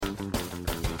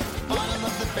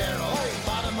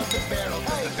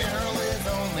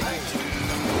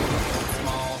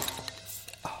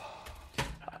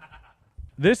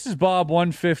This is Bob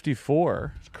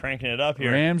 154. Just cranking it up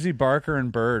here. Ramsey, Barker,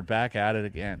 and Bird back at it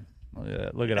again.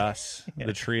 Look at us,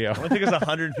 the trio. It only took us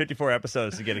 154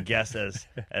 episodes to get a guest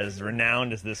as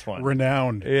renowned as this one.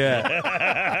 Renowned.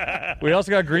 Yeah. We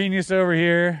also got Greenius over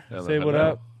here. Say what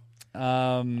up.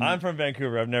 I'm from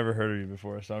Vancouver. I've never heard of you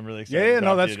before, so I'm really excited. Yeah,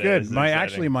 no, that's good.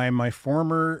 Exciting. My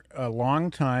former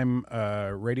longtime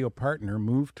radio partner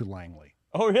moved to Langley.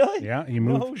 Oh, really? Yeah, he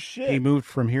moved. Oh, shit. He moved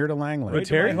from here to Langley. Right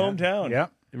to my hometown. Yeah.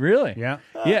 Really? Yeah.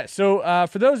 Yeah. So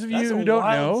for those of you who don't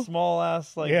know, small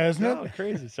ass, like, yeah, isn't it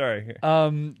crazy? Sorry.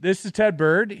 This is Ted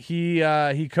Bird. He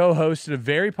co-hosted a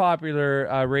very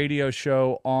popular radio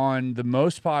show on the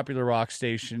most popular rock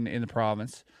station in the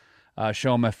province,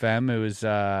 CHOM FM. It was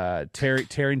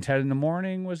Terry and Ted in the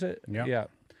morning. Was it? Yeah. Yeah.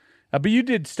 But you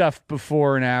did stuff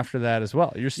before and after that as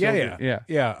well. You're still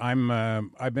yeah.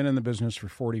 I've been in the business for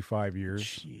 45 years.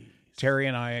 Jeez. Terry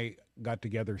and I got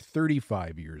together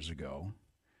 35 years ago.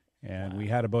 And we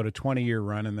had about a 20-year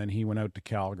run, and then he went out to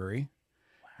Calgary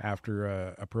after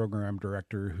a program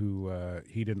director who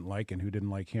he didn't like and who didn't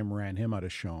like him ran him out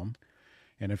of CHOM.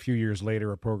 And a few years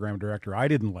later, a program director I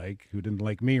didn't like, who didn't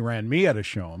like me, ran me out of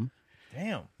CHOM.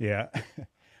 Damn. Yeah.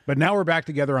 But now we're back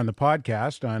together on the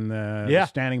podcast, on the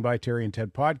Standing By Terry and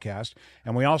Ted podcast.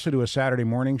 And we also do a Saturday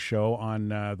morning show on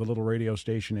the little radio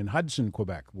station in Hudson,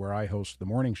 Quebec, where I host the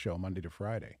morning show Monday to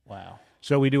Friday. Wow.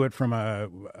 So we do it from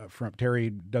Terry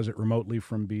does it remotely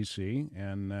from BC,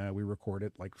 and we record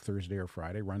it like Thursday or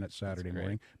Friday, run it Saturday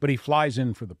morning. But he flies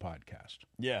in for the podcast.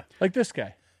 Yeah. Like this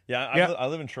guy. Yeah, I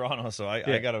live in Toronto, so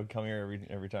I got to come here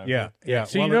every time. Yeah.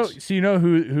 So you know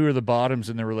who are the bottoms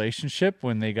in the relationship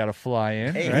when they got to fly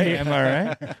in, right? Am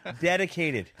I right?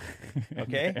 Dedicated.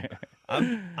 Okay,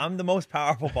 I'm the most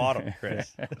powerful bottom,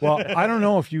 Chris. Well, I don't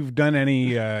know if you've done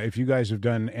any, if you guys have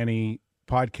done any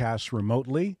podcasts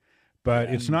remotely.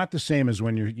 But it's not the same as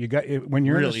when you're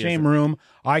in the same room.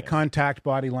 Eye contact,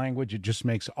 body language. It just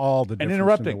makes all the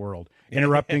difference in the world.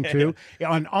 Interrupting too.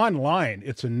 Online,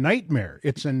 it's a nightmare.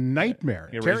 It's a nightmare.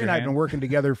 Terry and I have been working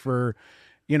together for,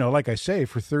 like I say,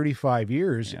 for 35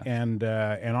 years, and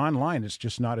online it's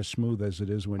just not as smooth as it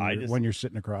is when you're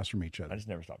sitting across from each other. I just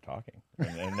never stop talking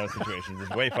in those situations.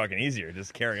 It's way fucking easier.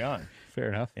 Just carry on. Fair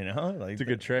enough. Like it's a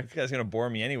good trick. This guy's gonna bore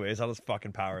me anyways. I'll just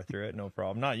fucking power through it. No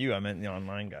problem. Not you. I meant the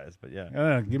online guys. But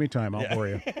yeah. Give me time. I'll bore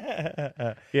you.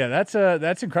 Yeah,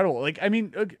 that's incredible. Like, I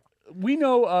mean, we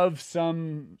know of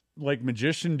some like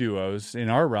magician duos in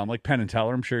our realm, like Penn and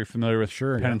Teller. I'm sure you're familiar with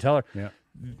Penn and Teller. Yeah.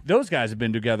 Those guys have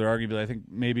been together, arguably, I think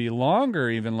maybe longer,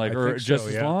 even just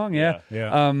as long. Yeah.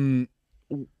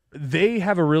 They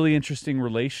have a really interesting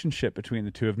relationship between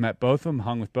the two. I've met both of them,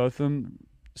 hung with both of them,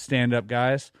 stand-up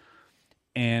guys,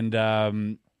 and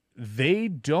they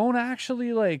don't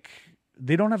actually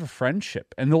they don't have a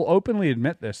friendship, and they'll openly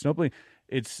admit this.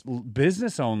 It's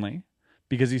business only.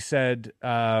 Because he said,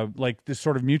 this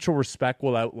sort of mutual respect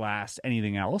will outlast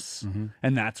anything else,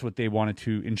 and that's what they wanted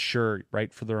to ensure,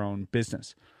 right, for their own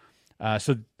business.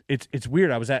 So it's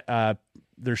weird. I was at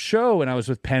their show, and I was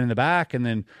with Penn in the back, and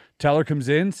then Teller comes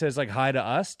in, says hi to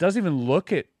us, doesn't even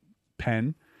look at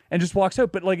Penn, and just walks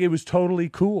out. But it was totally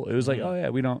cool. It was like, oh yeah,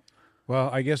 we don't. Well,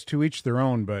 I guess to each their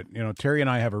own. But Terry and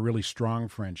I have a really strong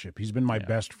friendship. He's been my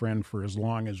best friend for as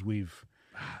long as we've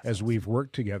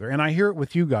worked together, and I hear it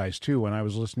with you guys too. When I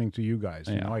was listening to you guys,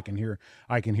 I can hear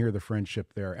the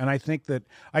friendship there, and I think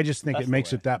it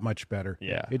makes it that much better.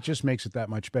 Yeah, it just makes it that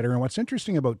much better. And what's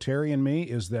interesting about Terry and me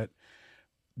is that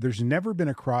there's never been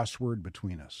a crossword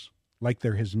between us. Like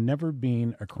there has never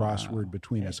been a crossword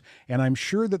between us, and I'm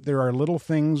sure that there are little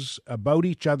things about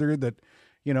each other that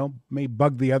may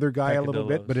bug the other guy a little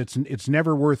bit, but it's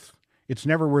never worth. It's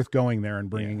never worth going there and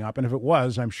bringing up. And if it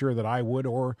was, I'm sure that I would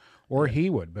or he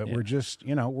would. But we're just,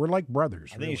 we're like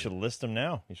brothers. I think you should list them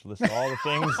now. You should list all the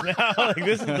things now.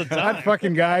 This is the time. That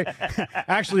fucking guy.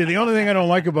 Actually, the only thing I don't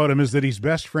like about him is that he's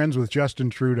best friends with Justin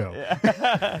Trudeau.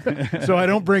 So I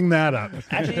don't bring that up.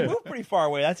 Actually, he moved pretty far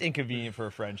away. That's inconvenient for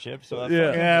a friendship. So that's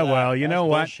well, you know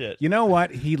what? Bullshit. You know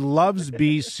what? He loves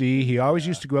BC. He always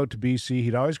used to go out to BC.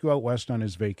 He'd always go out west on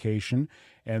his vacation.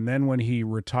 And then when he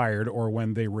retired, or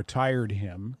when they retired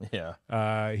him,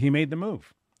 he made the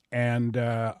move. And,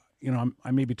 I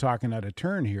may be talking out of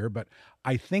turn here, but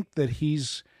I think that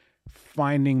he's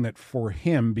finding that for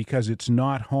him, because it's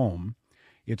not home,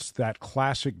 it's that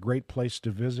classic great place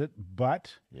to visit.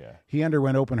 But he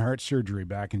underwent open heart surgery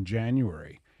back in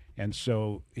January. And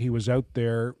so he was out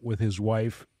there with his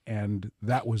wife, and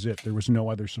that was it. There was no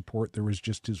other support. There was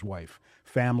just his wife.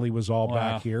 Family was all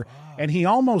back here. And he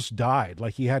almost died.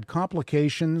 Like, he had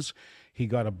complications. He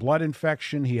got a blood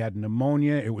infection. He had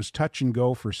pneumonia. It was touch and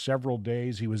go for several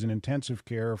days. He was in intensive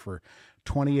care for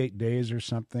 28 days or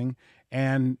something.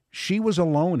 And she was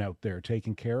alone out there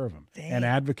taking care of him and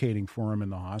advocating for him in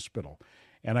the hospital.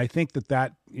 And I think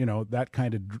that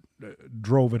kind of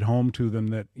drove it home to them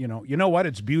that, you know what?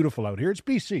 It's beautiful out here. It's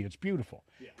BC. It's beautiful.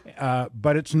 Yeah.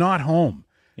 But it's not home.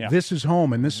 Yeah. This is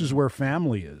home, and this is where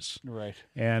family is. Right.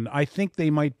 And I think they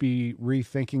might be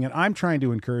rethinking it. I'm trying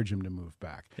to encourage him to move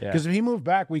back. Because if he moved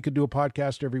back, we could do a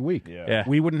podcast every week. Yeah.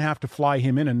 We wouldn't have to fly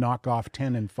him in and knock off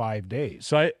 10 in 5 days.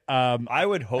 So I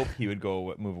would hope he would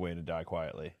move away to die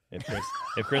quietly.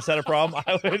 If Chris had a problem,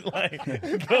 I would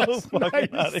go fucking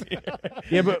out of here.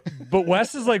 Yeah, but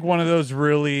Wes is like one of those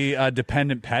really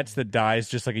dependent pets that dies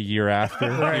just like a year after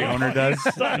the owner does.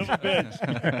 Son of a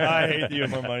bitch. I hate you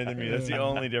have more money than me. That's the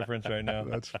only difference right now.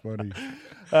 That's funny.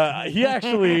 He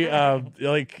actually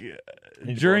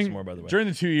during more, by the way. during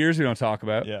the 2 years we don't talk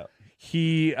about. Yeah.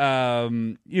 He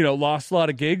lost a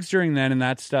lot of gigs during then and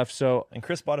that stuff. So And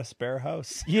Chris bought a spare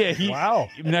house. yeah, Wow.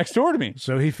 next door to me.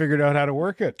 So he figured out how to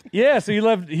work it. Yeah, so he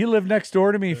lived next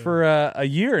door to me for a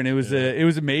year, and it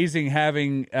was amazing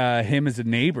having him as a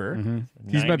neighbor. Mm-hmm.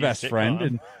 He's my 90s best sitcom.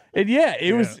 friend, and yeah,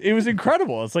 it was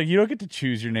incredible. It's like you don't get to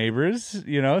choose your neighbors,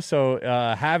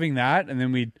 So having that, and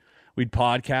then we'd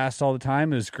podcast all the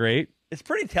time. It was great. It's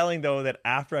pretty telling, though, that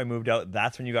after I moved out,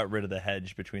 that's when you got rid of the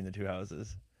hedge between the two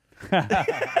houses.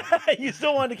 You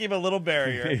still wanted to keep a little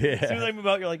barrier. Yeah. As soon as I move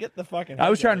out, you're like, get the fucking I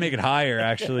was hedge trying out. to make it higher,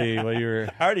 actually, while you were.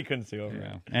 I already couldn't see over it.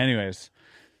 Yeah. Anyways,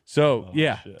 so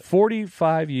shit.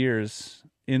 45 years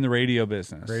in the radio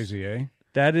business. Crazy, eh?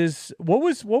 That is what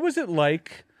was it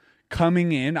like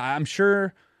coming in? I'm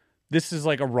sure this is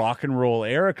like a rock and roll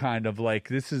era, kind of like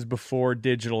this is before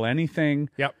digital anything.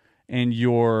 Yep. And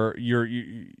you're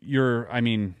I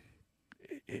mean,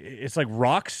 it's like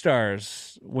rock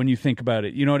stars when you think about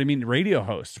it. You know what I mean? Radio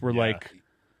hosts were like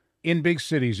in big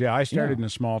cities. Yeah, I started in a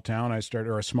small town.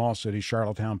 Or a small city,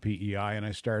 Charlottetown, PEI, and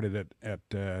I started at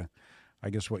I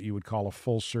guess what you would call a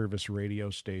full service radio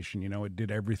station. It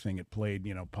did everything. It played,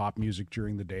 pop music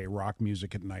during the day, rock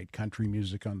music at night, country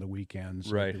music on the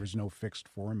weekends. Right. There was no fixed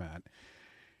format.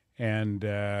 And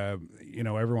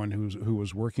everyone who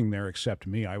was working there except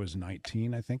me, I was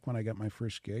 19, I think, when I got my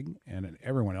first gig, and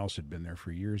everyone else had been there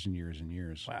for years and years and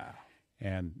years. wow.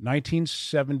 And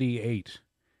 1978,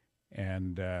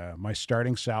 and my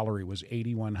starting salary was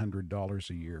 $8,100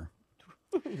 a year.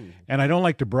 And I don't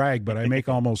like to brag, but I make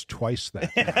almost twice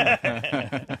that.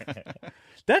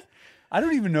 That I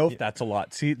don't even know if that's a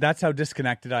lot. See, that's how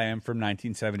disconnected I am from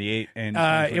 1978. And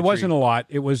it wasn't a lot.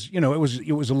 It was, it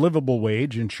was a livable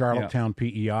wage in Charlottetown,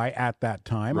 PEI at that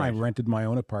time. Right. I rented my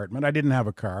own apartment. I didn't have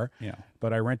a car, Yeah.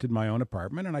 but I rented my own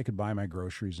apartment, and I could buy my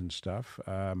groceries and stuff.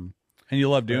 And you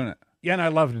love doing it. Yeah, and I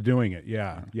loved doing it.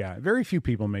 Yeah. Very few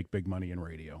people make big money in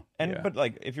radio. But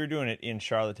like, if you're doing it in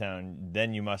Charlottetown,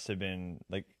 then you must have been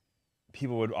like,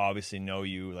 people would obviously know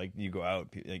you. Like, you go out,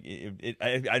 like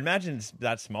I imagine it's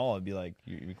that small. It'd be like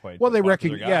you'd be quite Well, they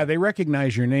popular guy. they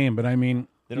recognize your name, but I mean,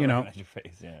 They don't recognize your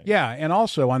face. Yeah. yeah, and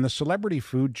also on the celebrity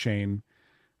food chain,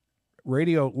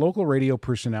 local radio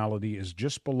personality is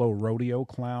just below rodeo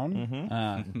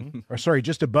clown, or sorry,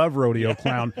 just above rodeo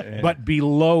clown, but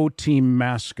below team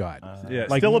mascot. Yeah,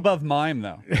 Like- still above mime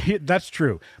though. That's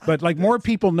true, but like more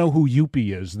people know who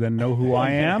Youpie is than know who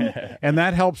I am, and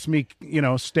that helps me,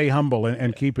 stay humble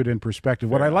and keep it in perspective.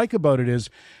 What I like about it is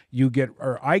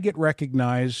I get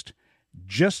recognized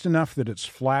just enough that it's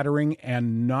flattering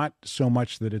and not so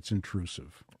much that it's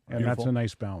intrusive, and that's a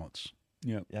nice balance.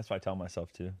 Yeah. That's what I tell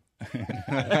myself too.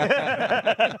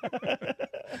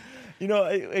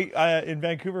 In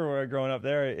Vancouver, where I growing up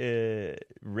there,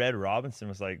 Red Robinson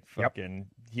was like fucking.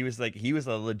 He was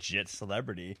a legit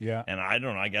celebrity. Yeah. And I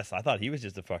don't know. I guess I thought he was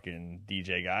just a fucking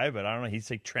DJ guy, but I don't know. He's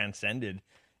like transcended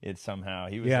it somehow.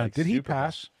 He was like, did he super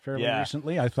pass fairly Yeah.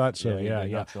 recently? I thought so. Yeah, he Yeah,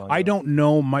 did yeah. not too long I ago. don't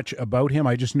know much about him.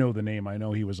 I just know the name. I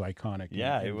know he was iconic.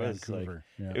 Yeah, in it was Vancouver.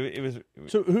 like Yeah. it was.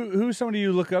 So who's somebody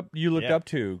you looked up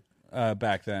to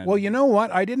back then? Well, you know what?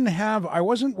 I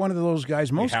wasn't one of those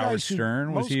guys. Most Howard guys.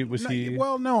 Stern? Was he?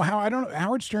 Well, no.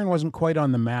 Howard Stern wasn't quite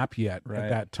on the map yet Right. at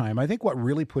that time. I think what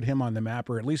really put him on the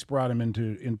map, or at least brought him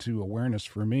into awareness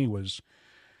for me, was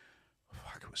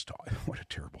what a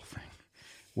terrible thing.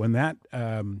 When that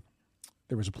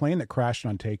there was a plane that crashed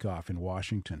on takeoff in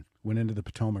Washington, went into the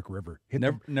Potomac River.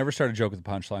 Never start a joke with the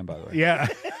punchline, by the way. Yeah.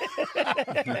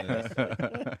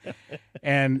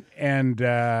 and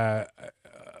a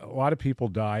lot of people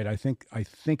died. I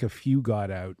think a few got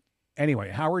out. Anyway,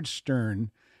 Howard Stern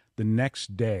the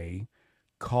next day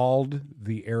called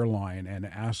the airline and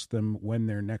asked them when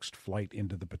their next flight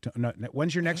into the Potomac. No,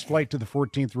 when's your next flight to the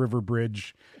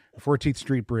 14th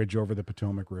Street Bridge over the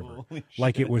Potomac River?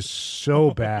 Like it was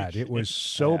so bad. It was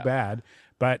so bad.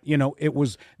 But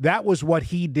that was what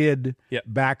he did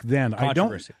back then. I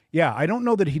don't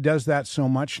know that he does that so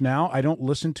much now. I don't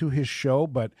listen to his show,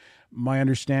 but my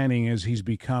understanding is he's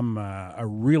become a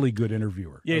really good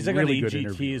interviewer. Yeah, he's like really on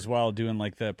AGT as well, doing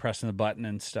like the pressing the button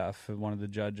and stuff. One of the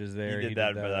judges there. He did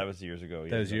that, but that was years ago.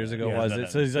 That was years ago, was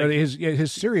it? So he's like,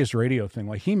 his Sirius radio thing,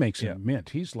 like he makes it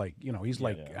mint. He's like,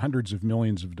 hundreds of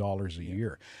millions of dollars a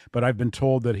year. But I've been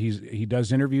told that he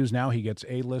does interviews now. He gets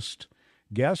A-list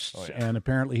guests, and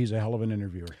apparently he's a hell of an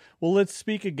interviewer. Well, let's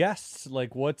speak of guests.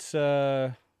 Like, what's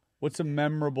a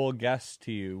memorable guest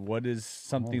to you? What is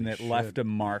something that left a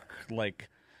mark, like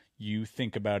you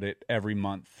think about it every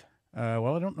month?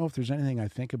 Well, I don't know if there's anything I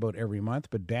think about every month,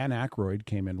 but Dan Aykroyd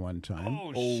came in one time.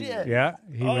 Oh shit! Yeah,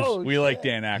 we like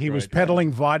Dan Aykroyd. He was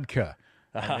peddling vodka.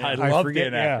 I love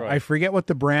Dan Aykroyd. I forget what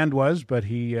the brand was, but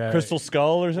he Crystal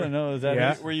Skull or something. No, is that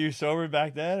it? Were you sober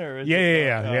back then, or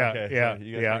yeah. So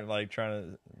you guys were like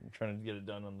trying to get it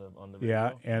done on the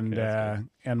video?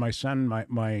 And my son,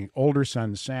 my older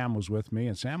son Sam was with me,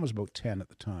 and Sam was about 10 at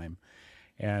the time,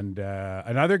 and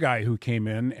another guy who came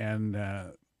in and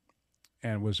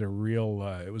was a real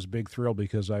it was a big thrill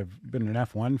because I've been an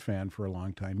F1 fan for a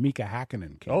long time. Mika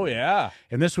Hakkinen came. Oh yeah,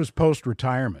 and this was post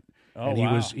retirement. Oh, and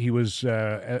wow. he was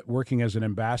working as an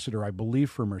ambassador, I believe,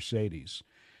 for Mercedes,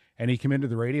 and he came into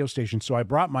the radio station. So I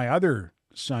brought my other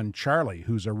son, Charlie,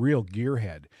 who's a real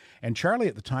gearhead, and Charlie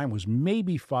at the time was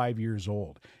maybe 5 years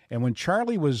old. And when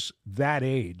Charlie was that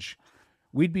age,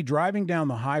 we'd be driving down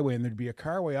the highway, and there'd be a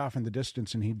car way off in the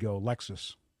distance, and he'd go,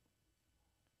 Lexus.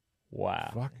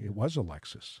 Wow. Fuck, it was a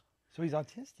Lexus. So he's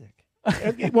autistic.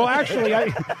 Well, actually,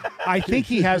 I think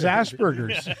he has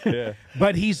Asperger's. Yeah.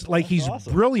 But he's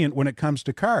awesome. Brilliant when it comes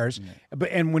to cars.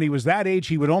 And when he was that age,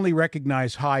 he would only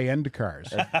recognize high end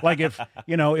cars. Like if a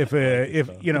Chevy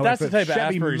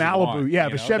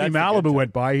Malibu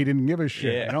went by, he didn't give a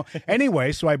shit. Yeah.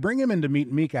 Anyway, so I bring him in to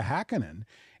meet Mika Hakkinen,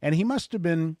 and he must have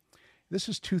been. This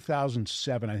is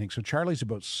 2007, I think. So Charlie's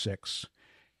about 6.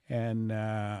 And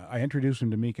I introduced him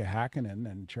to Mika Hakkinen,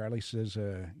 and Charlie says,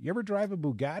 you ever drive a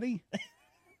Bugatti?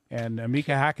 And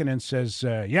Mika Hakkinen says,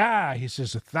 yeah. He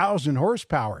says, 1,000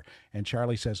 horsepower. And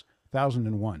Charlie says,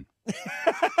 1,001.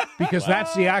 Because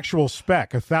that's the actual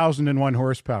spec, 1,001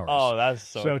 horsepower. Oh, that's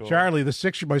so cool. Charlie, my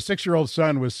 6-year-old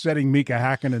son, was setting Mika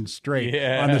Hakkinen straight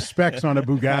on the specs on a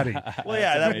Bugatti. Well,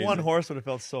 yeah, that one horse would have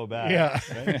felt so bad. Yeah.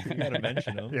 Right? You got to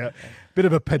mention him. Yeah. Bit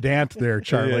of a pedant there,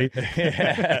 Charlie.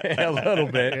 Yeah, a little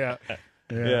bit.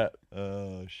 Yeah.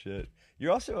 Oh, shit.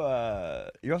 You're also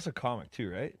a comic too,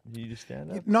 right? You just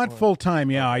stand up? Not full time,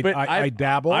 yeah. I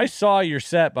dabble. I saw your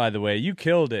set, by the way. You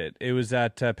killed it. It was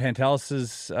at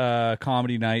Pantelis's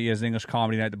comedy night. He has an English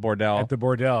comedy night at the Bordel. At the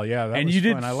Bordel, yeah. That was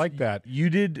fun. I like that. You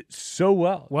did so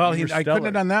well. Well, I couldn't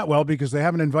have done that well because they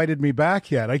haven't invited me back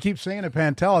yet. I keep saying to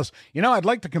Pantelis, I'd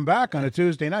like to come back on a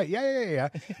Tuesday night. Yeah.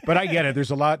 But I get it.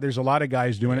 There's a lot of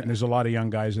guys doing it, and there's a lot of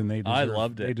young guys, and I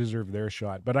loved it. They deserve their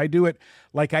shot. But I do it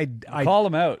like I call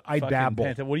them out. I dabble.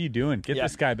 What are you doing? Get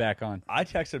this guy back on. I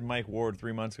texted Mike Ward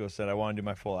 3 months ago, said I want to do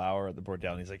my full hour at the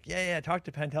Bordel, and he's like, yeah, talk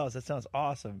to Pantelis. That sounds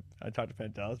awesome. I talked to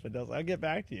Pantelis. I'll get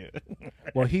back to you.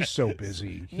 Well, he's so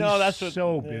busy.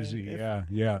 Busy.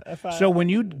 Yeah. So when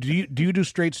you do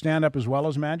straight stand up as well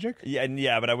as magic?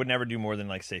 Yeah, but I would never do more than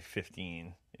like say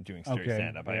 15 doing straight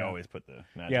stand up. I always put the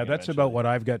magic. Yeah, that's about what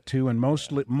I've got too, and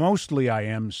mostly I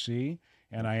MC,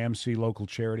 and I MC local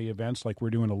charity events like we're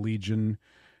doing a Legion.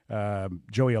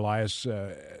 Joey Elias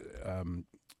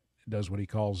does what he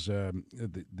calls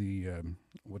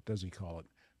what does he call it?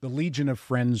 The Legion of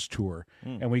Friends tour,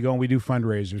 and we go and we do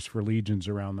fundraisers for legions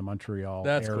around the Montreal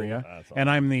area. Cool. That's awesome. And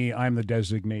I'm the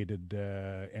designated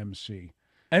MC.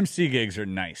 MC gigs are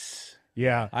nice.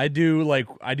 Yeah, I do like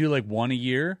one a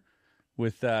year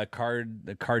with the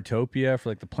Cardtopia for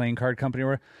like the playing card company.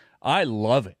 Where I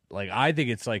love it. Like I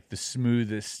think it's like the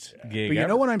smoothest gig. But you ever.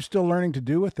 know what I'm still learning to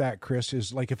do with that, Chris,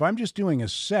 is like if I'm just doing a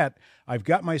set, I've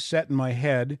got my set in my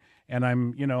head, and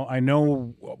I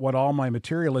know what all my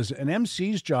material is. An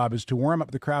MC's job is to warm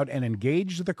up the crowd and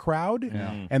engage the crowd,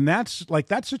 and that's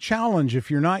a challenge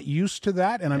if you're not used to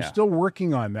that. And I'm still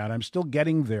working on that. I'm still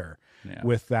getting there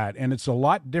with that, and it's a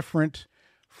lot different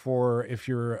for if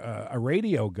you're a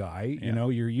radio guy.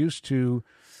 You're used to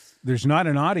there's not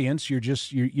an audience. You're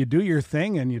just you do your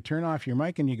thing and you turn off your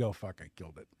mic and you go, "Fuck, I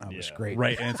killed it. That was great."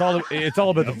 Right, and it's all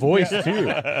about the voice too.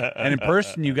 And in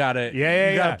person, you gotta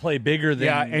gotta play bigger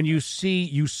than and you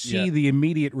see the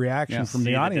immediate reaction from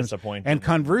the audience. And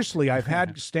conversely, I've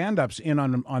had stand-ups in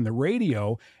on the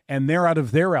radio, and they're out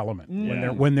of their element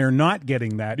when they're not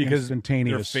getting that because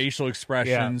instantaneous their facial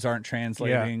expressions aren't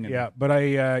translating. But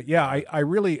I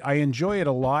really enjoy it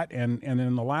a lot, and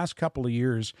in the last couple of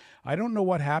years, I don't know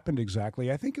what happened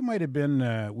exactly. I think it might have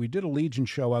been we did a Legion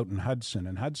show out in Hudson,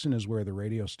 and Hudson is where the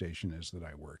radio station is that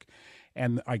I work.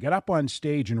 And I got up on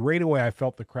stage, and right away I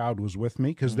felt the crowd was with me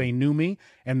because they knew me,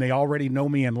 and they already know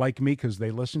me and like me because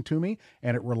they listened to me,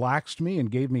 and it relaxed me and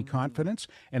gave me confidence.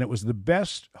 And it was the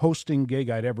best hosting gig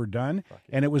I'd ever done,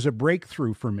 and it was a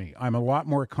breakthrough for me. I'm a lot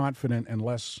more confident and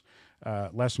less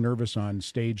nervous on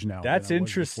stage now. That's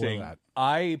interesting.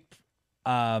 I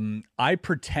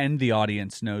pretend the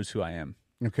audience knows who I am.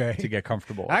 Okay, to get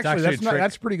comfortable. Actually,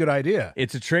 that's a pretty good idea.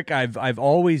 It's a trick I've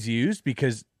always used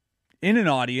because in an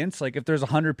audience, like if there's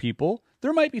 100 people,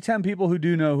 there might be 10 people who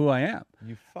do know who I am.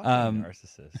 You fucking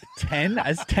narcissist. 10?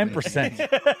 That's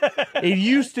 10%. It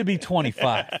used to be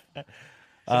 25.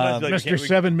 Mr.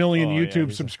 7 million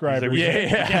YouTube subscribers.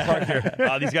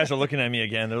 These guys are looking at me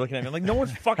again. They're looking at me. I'm like, no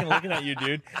one's fucking looking at you,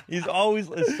 dude. It's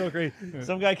so great.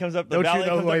 Some guy comes up, the valet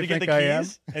comes up to get the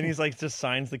keys, and he's like, just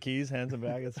signs the keys, hands them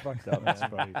back. It's fucked up. That's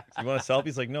funny. So you want a selfie?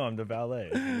 He's like, no, I'm the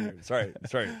valet. Sorry.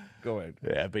 Go ahead.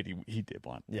 Yeah, but he did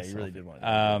want. Yeah, he really did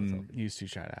want. He was too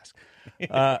shy to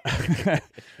ask.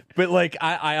 But like,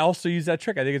 I also use that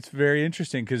trick. I think it's very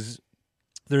interesting because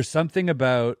there's something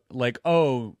about like,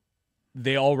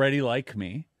 they already like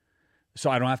me, so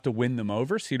I don't have to win them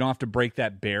over. So you don't have to break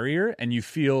that barrier, and you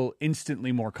feel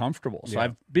instantly more comfortable. So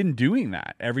I've been doing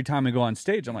that every time I go on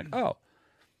stage. I'm like,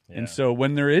 and so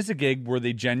when there is a gig where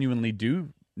they genuinely do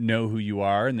know who you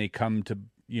are, and they come to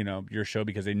your show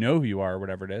because they know who you are or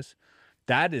whatever it is,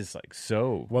 that is like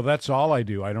so. Well, that's all I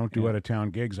do. I don't do out of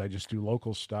town gigs. I just do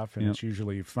local stuff, and it's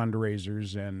usually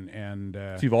fundraisers and.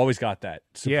 So you've always got that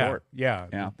support.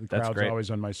 Yeah. The crowd's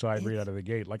always on my side right out of the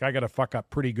gate. Like I got to fuck up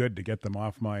pretty good to get them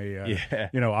off my,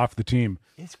 off the team.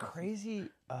 It's crazy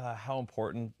how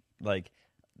important like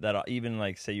that. Even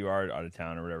like say you are out of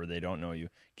town or whatever, they don't know you.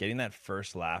 Getting that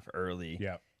first laugh early.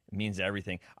 Yeah. Means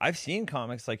everything. I've seen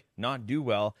comics like not do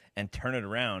well and turn it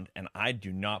around, and I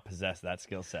do not possess that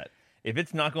skill set. If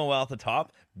it's not going well at the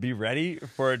top, be ready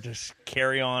for it to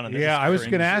carry on. And I was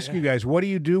going to ask you guys, what do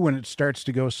you do when it starts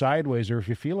to go sideways, or if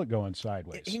you feel it going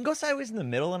sideways? You can go sideways in the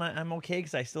middle, and I'm okay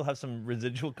because I still have some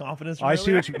residual confidence. I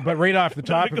see what you, but right off the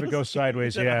top, if it goes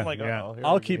sideways, I'm like,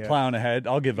 I'll keep plowing ahead.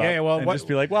 I'll give up. And just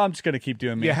be like, well, I'm just going to keep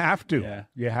doing me. You have to. Yeah.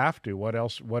 You have to. What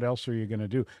else are you going to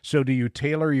do? So, do you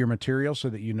tailor your material so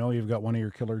that you know you've got one of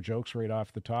your killer jokes right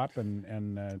off the top,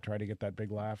 and try to get that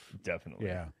big laugh? Definitely.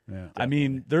 Yeah. Definitely. I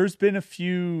mean, there's been a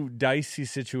few dicey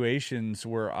situations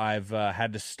where I've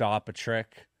had to stop a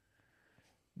trick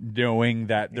knowing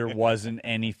that there wasn't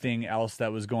anything else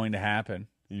that was going to happen.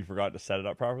 You forgot to set it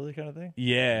up properly kind of thing?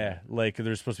 Yeah. Like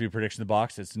there's supposed to be a prediction in the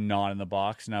box. It's not in the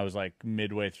box. And I was like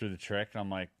midway through the trick. And I'm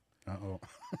like,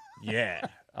 yeah.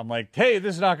 I'm like, hey,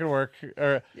 this is not going to work.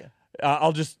 Or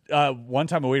I'll just, one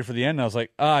time I waited for the end and I was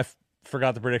like, I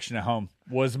forgot the prediction at home.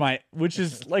 Which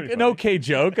is like an okay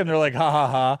joke. And they're like, ha ha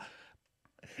ha.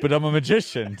 But I'm a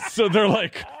magician. So they're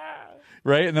like,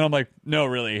 right? And then I'm like, no,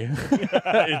 really.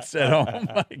 It's at home.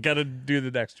 I got to do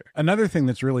the next trick. Another thing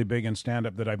that's really big in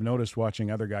stand-up that I've noticed watching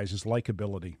other guys is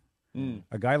likability.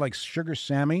 A guy like Sugar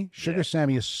Sammy.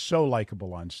 Sammy is so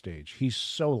likable on stage. He's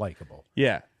so likable.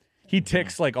 Yeah. He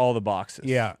ticks like all the boxes.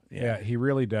 Yeah, he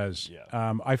really does.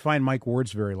 Yeah. I find Mike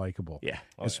Ward's very likable. Yeah.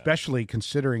 Especially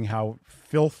considering how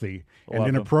filthy and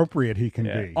inappropriate he can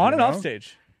be. On and off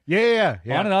stage. Yeah.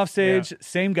 On and off stage,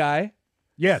 same guy.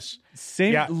 Yes.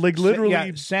 Same, like literally.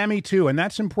 Yeah, Sammy too, and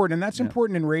that's important. And that's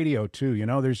important in radio too. You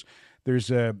know,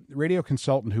 there's a radio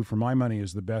consultant who, for my money,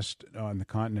 is the best on the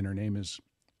continent. Her name is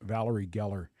Valerie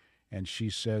Geller, and she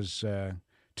says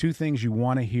two things you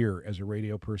want to hear as a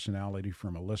radio personality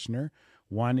from a listener.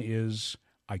 One is,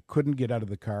 I couldn't get out of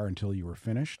the car until you were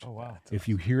finished. Oh, wow. If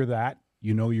you hear that,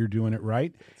 you know you're doing it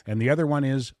right. And the other one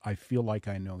is, I feel like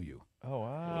I know you. Oh,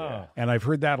 wow. And I've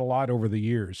heard that a lot over the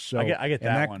years. So I get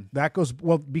that one. That goes,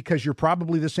 well, because you're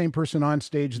probably the same person on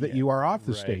stage that you are off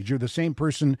the stage. You're the same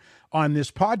person on this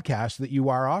podcast that you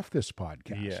are off this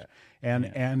podcast. Yeah.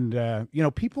 And you know,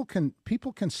 people can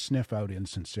sniff out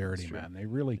insincerity, man. They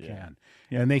really can.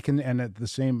 Yeah. And they can, and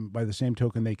by the same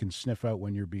token, they can sniff out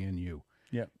when you're being you.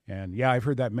 Yeah. And yeah, I've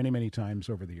heard that many, many times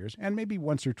over the years. And maybe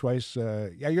once or twice,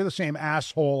 yeah, you're the same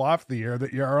asshole off the air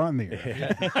that you are on the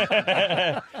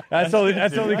air. That's only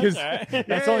because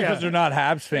they're not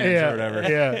Habs fans or whatever.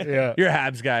 Yeah. You're a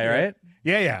Habs guy, right?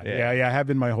 Yeah. I have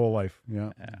been my whole life.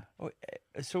 Yeah. Oh,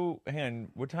 so hang on,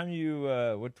 what time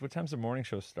what time's the morning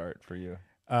show start for you?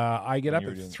 I get up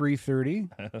at 3:30.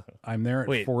 I'm there at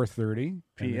 4:30,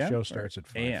 and the show starts at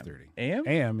 5:30. AM?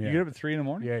 AM, yeah. You get up at 3 in the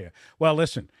morning? Yeah. Well,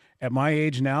 listen, at my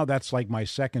age now, that's like my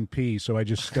second pee, so I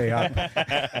just stay up.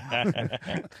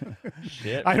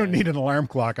 Shit, I don't need an alarm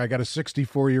clock. I got a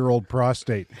 64-year-old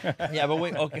prostate. Yeah, but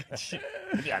wait, okay.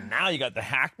 Yeah, now you got the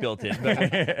hack built in.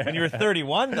 But when you were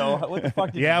 31, though, what the fuck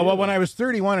did you do? Yeah, well, when I was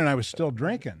 31 and I was still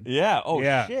drinking. Yeah,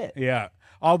 shit. Yeah.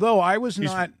 Although I was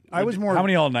more. How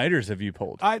many all-nighters have you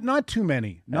pulled? Not too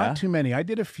many. Not too many. I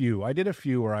did a few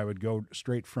where I would go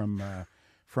straight from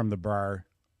the bar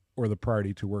or the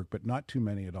party to work, but not too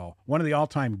many at all. One of the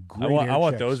all-time great I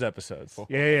want those episodes.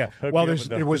 Yeah. Well,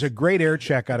 there was a great air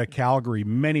check out of Calgary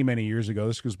many, many years ago.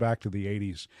 This goes back to the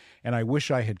 80s, and I wish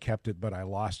I had kept it, but I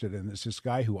lost it. And it's this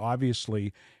guy who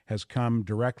obviously has come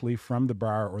directly from the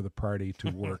bar or the party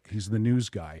to work. He's the news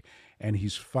guy, and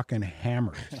he's fucking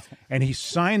hammered. And he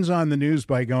signs on the news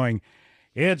by going,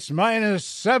 "It's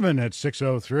 -7 at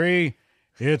 6:03.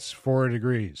 It's 4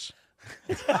 degrees."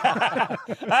 So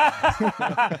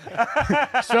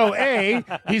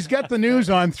he's got the news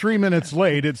on 3 minutes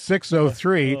late at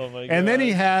 6:03, and then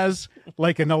he has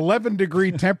like an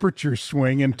 11-degree temperature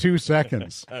swing in 2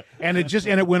 seconds, and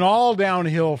it went all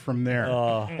downhill from there.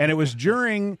 And it was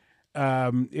during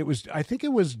I think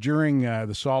it was during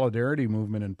the Solidarity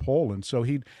movement in Poland. So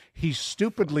he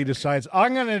stupidly decides,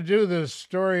 I'm going to do this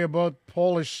story about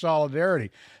Polish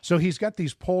solidarity. So he's got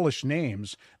these Polish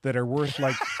names that are worth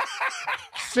like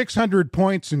 600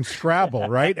 points in Scrabble,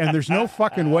 right? And there's no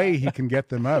fucking way he can get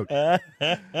them out.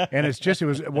 And it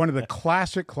was one of the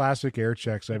classic air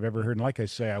checks I've ever heard. And like I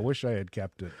say, I wish I had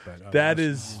kept it. But that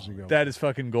is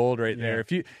fucking gold right there.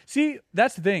 If you see,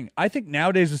 that's the thing. I think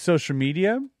nowadays with social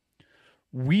media,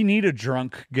 we need a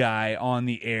drunk guy on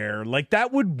the air. Like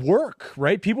that would work,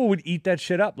 right? People would eat that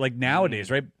shit up. Like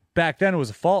nowadays, right? Back then it was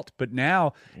a fault, but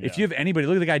now if you have anybody,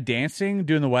 look at the guy dancing,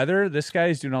 doing the weather. This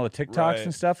guy's doing all the TikToks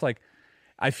and stuff. Like,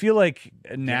 I feel like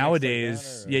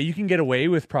nowadays, you can get away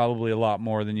with probably a lot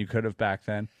more than you could have back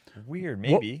then. Weird,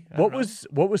 maybe. What was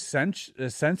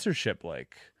censorship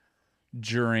like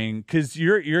during? Because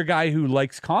you're a guy who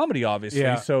likes comedy,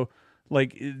 obviously. So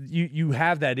like you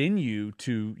have that in you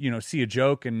to see a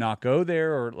joke and not go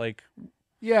there, or like.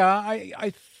 Yeah,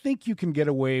 I think you can get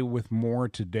away with more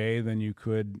today than you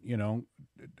could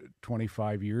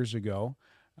 25 years ago.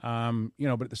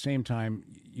 But at the same time,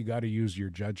 you got to use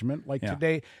your judgment. Like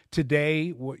today, no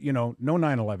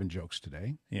 9/11 jokes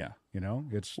today. Yeah.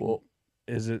 It's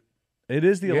is it? It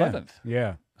is the 11th.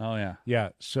 Yeah. Oh yeah. Yeah.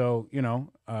 So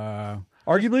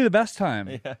arguably the best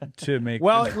time to make.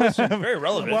 Well, listen, very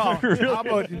relevant. Well, how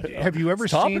about have you ever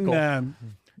seen?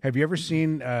 Have you ever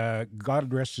seen,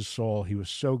 God rest his soul, he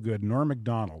was so good, Norm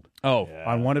Macdonald. Oh.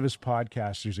 On one of his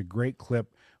podcasts, there's a great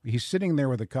clip. He's sitting there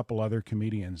with a couple other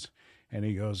comedians, and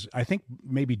he goes, I think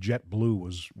maybe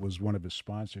JetBlue was one of his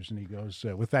sponsors, and he goes,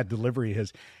 with that delivery,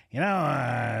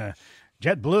 JetBlue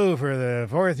for the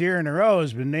 4th year in a row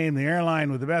has been named the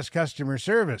airline with the best customer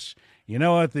service. You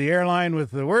know what the airline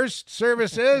with the worst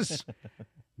service is?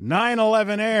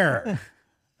 9/11 Air.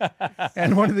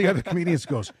 And one of the other comedians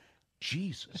goes,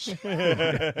 Jesus.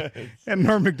 And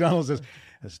Norm Macdonald says,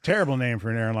 that's a terrible name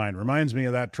for an airline. Reminds me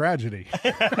of that tragedy.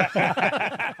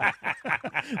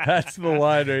 That's the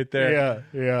line right there.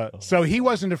 Yeah. So he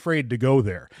wasn't afraid to go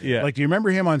there. Yeah. Like, do you remember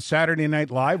him on Saturday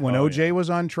Night Live when OJ was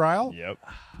on trial? Yep.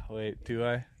 Wait, do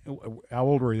I? How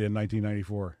old were you in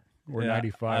 1994? Or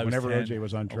 95, whenever 10, OJ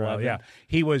was on trial. 11. Yeah.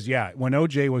 He was, when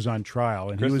OJ was on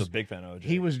trial. And Chris he was a big fan of OJ.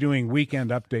 He was doing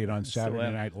Weekend Update on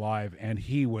Saturday Night Live, and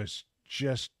he was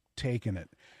just taking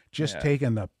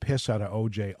the piss out of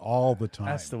OJ all the time.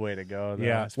 That's the way to go, though.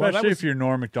 Yeah. Especially if you're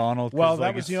Norm Macdonald. Well,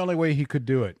 that was the only way he could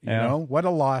do it. You know? What a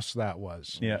loss that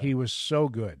was. Yeah. He was so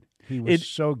good.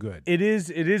 So good. It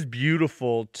is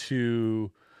beautiful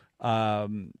to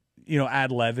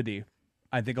add levity.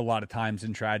 I think a lot of times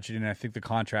in tragedy, and I think the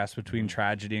contrast between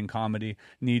tragedy and comedy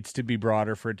needs to be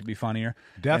broader for it to be funnier.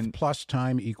 Death plus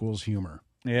time equals humor.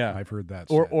 Yeah, I've heard that.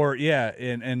 Or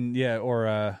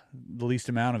the least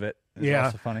amount of it is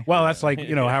also funny. Well, that's like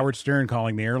Howard Stern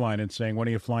calling the airline and saying, "When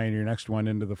are you flying your next one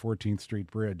into the 14th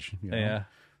Street Bridge?" Yeah.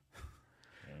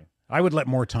 I would let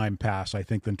more time pass, I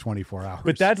think, than 24 hours.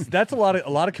 But that's a lot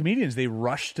of comedians. They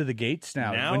rush to the gates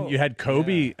now. When you had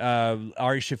Kobe,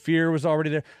 Ari Shaffir was already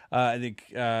there. I think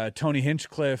Tony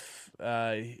Hinchcliffe.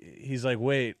 He's like,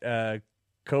 wait,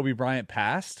 Kobe Bryant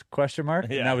passed? ? And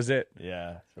that was it.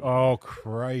 Yeah. Oh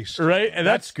Christ! Right, and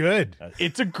that's good.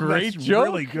 It's a great joke.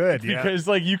 Really good, because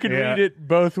like you can read it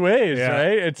both ways,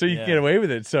 right? And so you can get away with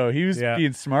it. So he was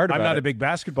being smart about it. I'm not a big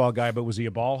basketball guy, but was he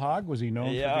a ball hog? Was he known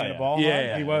for being a ball hog?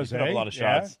 Yeah, he was. He put up a lot of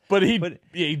shots, but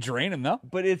he drained him though.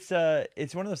 But it's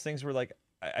one of those things where like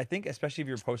I think especially if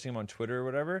you're posting them on Twitter or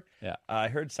whatever. Yeah, I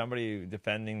heard somebody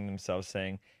defending themselves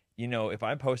saying, if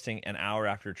I'm posting an hour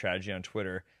after a tragedy on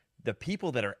Twitter, the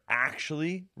people that are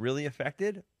actually really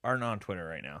affected aren't on Twitter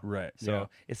right now. Right. So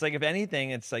it's like, if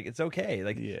anything, it's like, it's okay.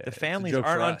 Like the families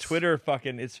aren't on Twitter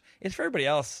fucking, it's for everybody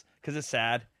else because it's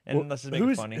sad. And let's just make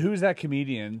it funny. Who's that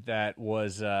comedian that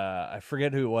was, I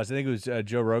forget who it was. I think it was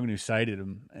Joe Rogan who cited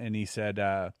him. And he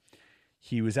said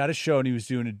he was at a show and he was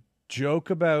doing a joke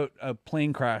about a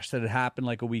plane crash that had happened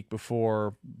like a week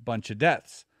before, bunch of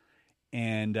deaths.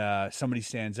 And somebody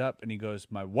stands up and he goes,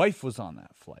 my wife was on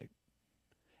that flight.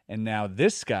 And now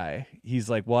this guy, he's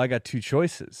like, well, I got two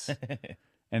choices.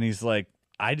 And he's like,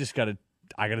 I gotta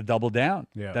double down.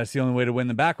 Yeah. That's the only way to win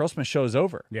them back, or else my show's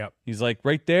over. Yeah. He's like,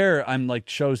 right there, I'm like,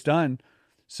 show's done.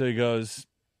 So he goes,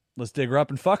 let's dig her up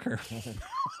and fuck her.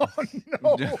 Oh,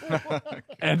 no.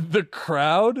 And the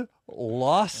crowd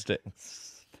lost it.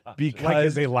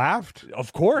 Because they laughed?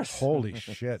 Of course. Holy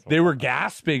shit. They were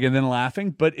gasping and then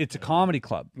laughing, but it's a comedy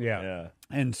club. Yeah.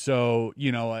 And so,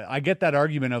 I get that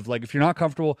argument of like, if you're not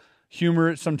comfortable,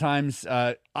 humor sometimes,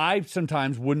 I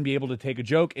sometimes wouldn't be able to take a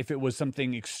joke if it was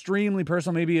something extremely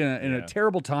personal, maybe in a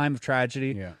terrible time of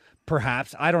tragedy. Yeah.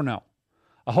 Perhaps. I don't know.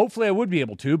 Hopefully I would be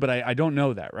able to, but I don't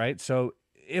know that, right? So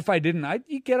if I didn't,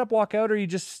 you get up, walk out, or you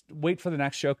just wait for the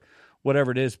next joke,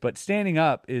 whatever it is. But standing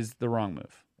up is the wrong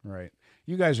move. Right.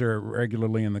 You guys are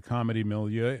regularly in the comedy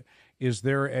milieu. Is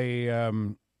there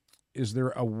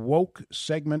a woke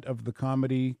segment of the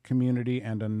comedy community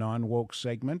and a non-woke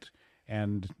segment?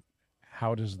 And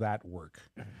how does that work?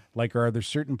 Like, are there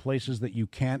certain places that you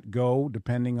can't go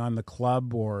depending on the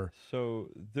club or? So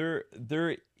there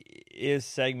is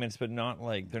segments, but not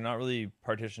like, they're not really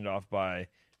partitioned off by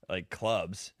like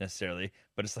clubs necessarily,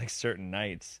 but it's like certain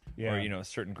nights or,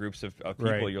 certain groups of people.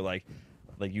 Right. You're like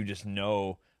you just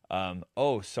know,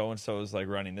 so and so is like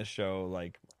running this show,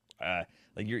 like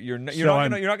you're not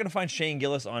gonna find Shane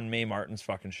Gillis on Mae Martin's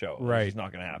fucking show. Right, it's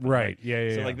not gonna happen. Right,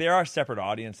 yeah. So like there are separate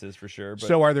audiences for sure. But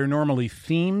so are there normally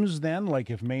themes then? Like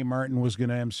if Mae Martin was going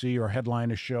to MC or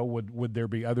headline a show, would there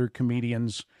be other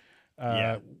comedians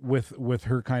with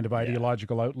her kind of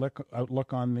ideological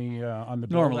outlook on the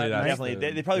bill? Normally that's definitely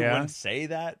they probably wouldn't say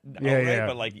that outright,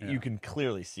 but like you can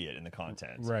clearly see it in the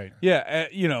content. Right. Yeah,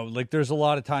 like there's a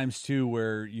lot of times too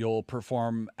where you'll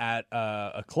perform at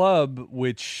a club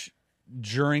which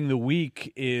during the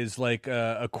week is like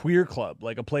a queer club,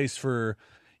 like a place for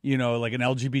like an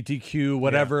LGBTQ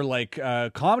whatever, like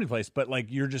comedy place, but like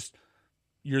you're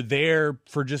there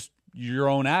for just your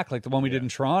own act, like the one we did in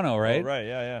Toronto, right? Oh, right,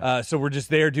 yeah. So we're just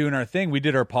there doing our thing. We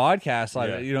did our podcast,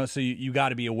 like, so you got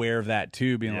to be aware of that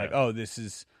too, being like, oh, this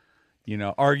is,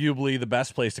 arguably the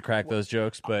best place to crack those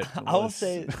jokes. But I will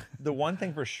say the one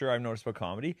thing for sure I've noticed about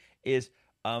comedy is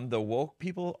the woke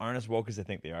people aren't as woke as they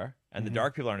think they are, and the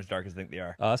dark people aren't as dark as they think they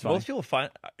are. Oh, that's fine. Most people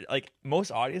find, like,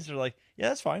 most audiences are like, yeah,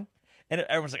 that's fine. And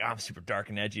everyone's like, I'm super dark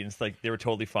and edgy, and it's like they were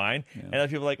totally fine. Yeah. And other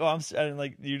people are like, and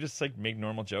like you just like make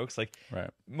normal jokes. Like,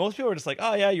 most people are just like,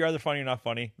 oh yeah, you're either funny or not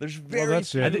funny. There's very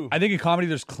few. I think in comedy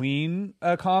there's clean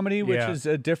comedy, which is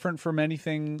different from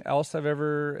anything else I've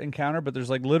ever encountered. But there's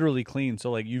like literally clean. So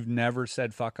like you've never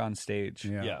said fuck on stage.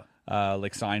 Yeah.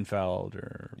 Like Seinfeld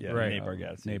or Nate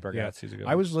Bargatze. Nate Bargatze's a good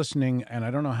one. I was listening, and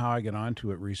I don't know how I got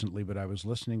onto it recently, but I was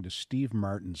listening to Steve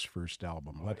Martin's first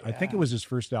album. I think it was his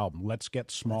first album, Let's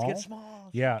Get Small. Let's Get Small.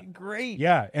 Yeah. Great.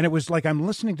 Yeah, and it was like I'm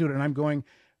listening to it, and I'm going,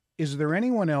 is there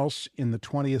anyone else in the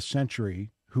 20th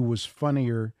century who was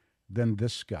funnier than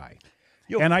this guy?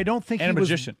 And I don't think he was... a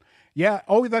magician. Yeah,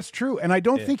 oh, that's true. And I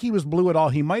don't think he was blue at all.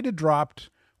 He might have dropped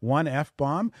one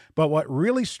F-bomb, but what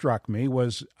really struck me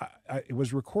was it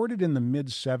was recorded in the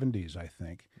mid-'70s, I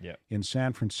think, in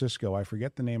San Francisco. I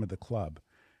forget the name of the club,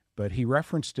 but he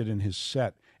referenced it in his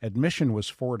set. Admission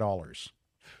was $4.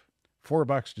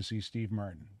 $4 to see Steve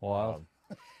Martin. Wow.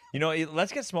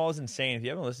 Let's Get Small is insane. If you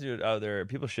haven't listened to it out there,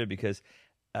 people should, because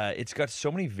it's got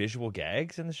so many visual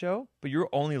gags in the show, but you're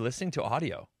only listening to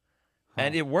audio.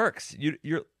 And it works.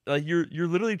 You're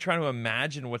literally trying to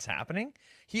imagine what's happening.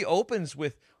 He opens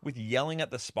with yelling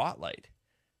at the spotlight,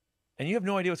 and you have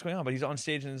no idea what's going on. But he's on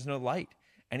stage and there's no light,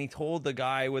 and he told the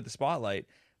guy with the spotlight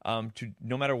to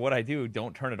no matter what I do,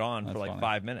 don't turn it on for like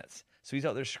 5 minutes. So he's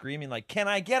out there screaming like, "Can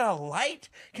I get a light?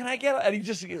 Can I get a..." And he's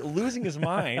just losing his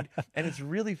mind, and it's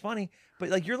really funny. But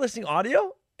like you're listening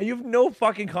audio, and you have no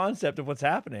fucking concept of what's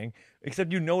happening,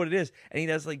 except you know what it is. And he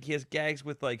does he has gags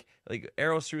with like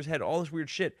arrows through his head, all this weird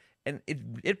shit. And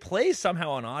it plays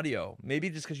somehow on audio. Maybe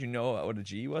just because you know what a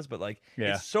G was, but like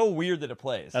it's so weird that it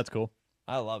plays. That's cool.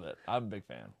 I love it. I'm a big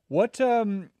fan. What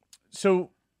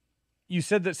so you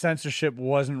said that censorship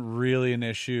wasn't really an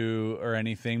issue or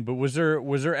anything, but was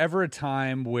there ever a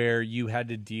time where you had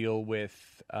to deal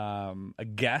with a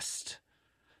guest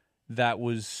that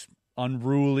was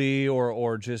unruly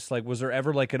or just like, was there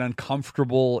ever like an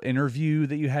uncomfortable interview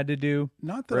that you had to do?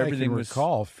 Not that I can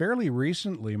recall. Fairly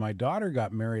recently, my daughter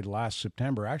got married last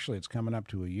September. Actually, it's coming up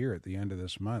to a year at the end of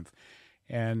this month.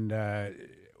 And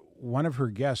one of her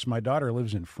guests, my daughter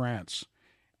lives in France,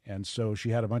 and so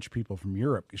she had a bunch of people from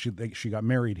Europe. She got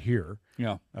married here.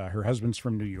 Yeah. Her husband's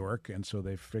from New York, and so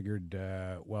they figured,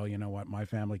 well, you know what, my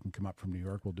family can come up from New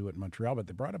York. We'll do it in Montreal. But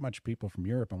they brought a bunch of people from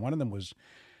Europe, and one of them was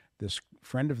this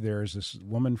friend of theirs, this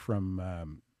woman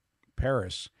from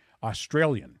Paris,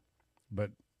 Australian,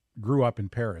 but grew up in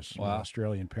Paris with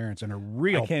Australian parents, and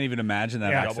I can't even imagine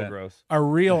that. Double gross. A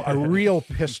real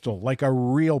pistol, like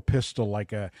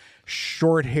a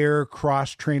short hair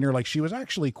cross trainer. Like she was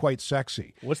actually quite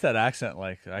sexy. What's that accent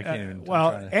like? I can't even.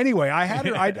 Well, anyway, I had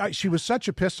her. She was such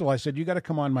a pistol. I said, "You got to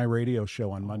come on my radio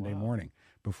show on Monday morning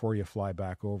before you fly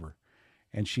back over."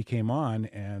 And she came on,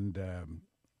 and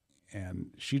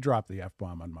she dropped the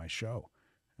F-bomb on my show.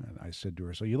 And I said to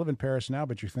her, "So you live in Paris now,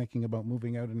 but you're thinking about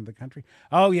moving out into the country?"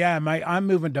 "Oh, yeah, I'm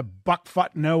moving to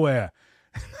buckfuck nowhere."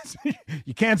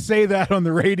 You can't say that on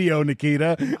the radio,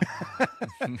 Nikita.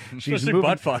 She's moving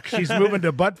buttfuck. She's moving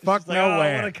to buttfuck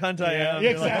nowhere. Oh, what a cunt I am.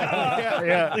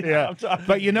 Exactly. Yeah.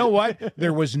 But you know what?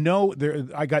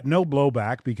 I got no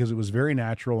blowback because it was very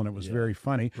natural and it was very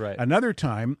funny. Right. Another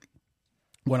time,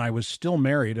 when I was still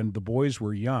married and the boys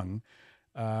were young,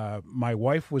 my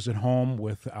wife was at home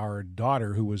with our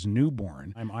daughter who was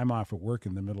newborn. I'm off at work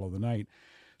in the middle of the night.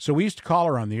 So we used to call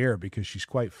her on the air because she's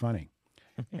quite funny.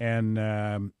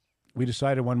 And we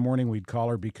decided one morning we'd call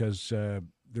her because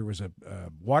there was a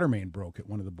water main broke at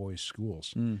one of the boys'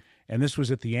 schools. And this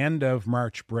was at the end of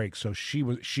March break. So she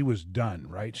was done,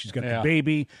 right? She's got the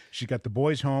baby. She's got the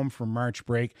boys home from March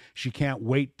break. She can't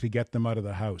wait to get them out of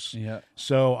the house. Yeah.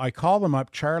 So I call them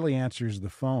up. Charlie answers the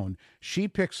phone. She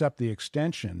picks up the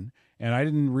extension, and I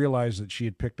didn't realize that she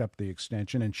had picked up the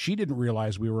extension, and she didn't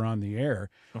realize we were on the air.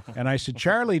 And I said,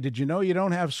 "Charlie, did you know you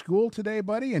don't have school today,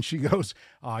 buddy?" And she goes,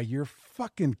 "You're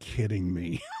fucking kidding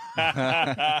me."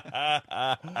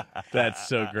 That's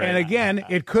so great. And again,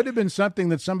 it could have been something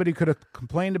that somebody could have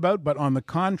complained about, but on the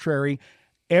contrary,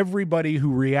 everybody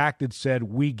who reacted said,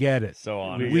 "We get it." So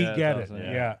honest. We get it. Awesome.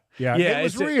 Yeah. It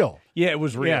was real. Yeah, it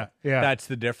was real. Yeah. That's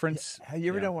the difference. Have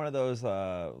you ever done one of those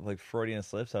like Freudian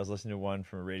slips? I was listening to one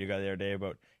from a radio guy the other day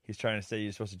about he's trying to say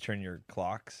you're supposed to turn your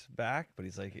clocks back, but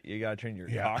he's like, you got to turn your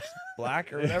cocks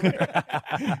black or whatever. You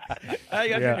got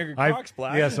to turn your cocks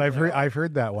black. Yes, I've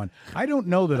heard that one. I don't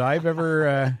know that I've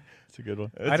ever. It's a good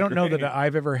one. I don't know that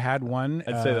I've ever had one.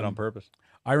 I'd say that on purpose.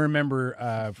 I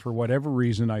remember for whatever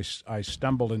reason, I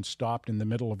stumbled and stopped in the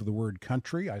middle of the word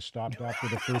country. I stopped after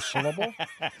the first syllable.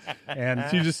 And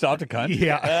so you just stopped a cunt?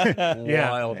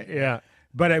 Yeah. Wild. Yeah.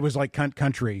 But it was like cunt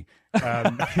country. I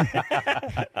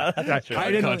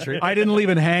didn't leave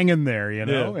it hanging there,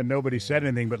 and nobody said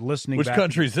anything. But listening Which back... Which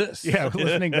country is this? Yeah,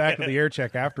 listening back to the air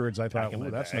check afterwards, I thought,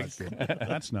 "Oh, that's not good.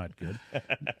 That's not good."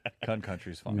 Cunt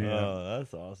country's fun. Yeah. Oh,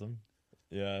 that's awesome.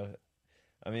 Yeah.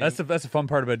 I mean, that's the fun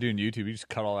part about doing YouTube. You just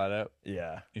cut all that out.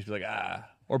 Yeah, you just be like,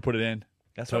 or put it in.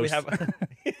 That's why we have.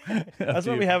 That's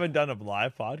why we haven't done a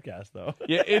live podcast, though.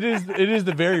 Yeah, it is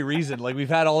the very reason. Like we've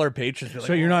had all our patrons. Like,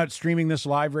 so you're not streaming this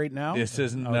live right now? This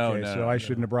isn't. Okay, no. So I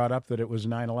shouldn't have brought up that it was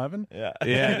 9/11. Yeah,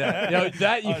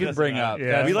 that you can bring up.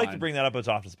 Yeah, we like to bring that up as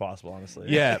often as possible. Honestly.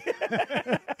 Yeah.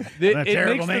 A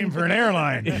terrible name for an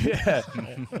airline. Yeah,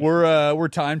 we're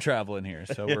time traveling here,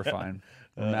 so we're fine.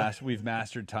 We've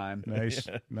mastered time. Nice.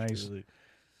 Really.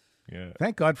 Yeah.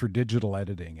 Thank God for digital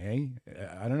editing, eh?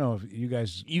 I don't know if you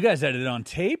guys edited on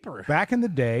tape or back in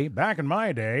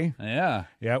my day.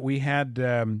 Yeah, we had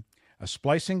a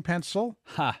splicing pencil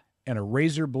and a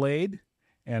razor blade,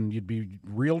 and you'd be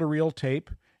reel-to-reel tape,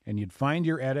 and you'd find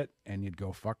your edit, and you'd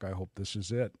go, "Fuck, I hope this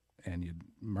is it." And you'd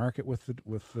mark it with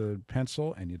the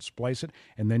pencil, and you'd splice it,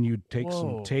 and then you'd take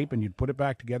some tape and you'd put it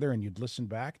back together, and you'd listen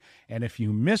back, and if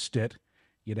you missed it,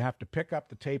 you'd have to pick up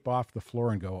the tape off the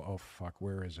floor and go, "Oh fuck,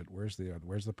 where is it? Where's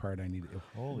the part I need?"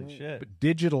 Holy shit! But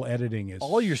digital editing is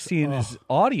all you're seeing is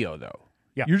audio, though.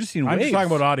 Yeah. You're just seeing waves. I'm just talking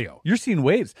about audio. You're seeing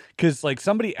waves because like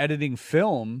somebody editing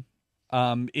film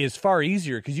is far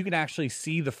easier because you can actually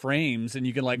see the frames and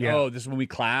you can oh, this is when we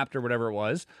clapped or whatever it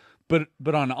was.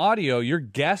 But on audio, you're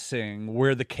guessing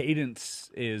where the cadence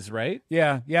is, right?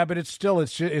 Yeah, but it's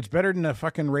better than a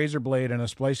fucking razor blade and a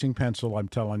splicing pencil. I'm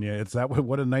telling you, it's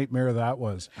what a nightmare that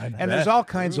was. And there's all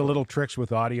kinds of little tricks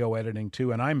with audio editing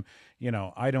too. And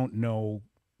I don't know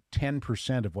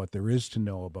 10% of what there is to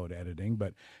know about editing,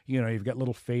 but you've got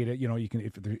little fade. You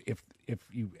can if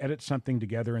you edit something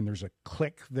together and there's a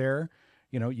click there,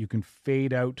 you can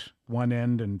fade out one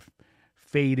end and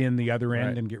fade in the other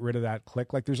end and get rid of that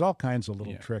click. Like there's all kinds of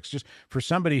little tricks. Just for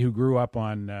somebody who grew up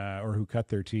on or who cut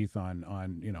their teeth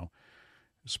on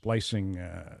splicing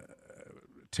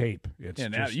tape.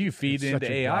 Now you feed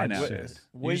into AI now. You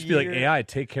just be like, AI,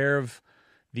 take care of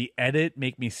the edit,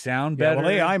 make me sound better. Well,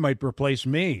 AI might replace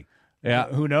me. Yeah,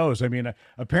 who knows? I mean,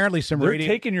 apparently they're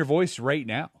taking your voice right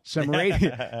now. Some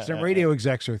radio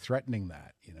execs are threatening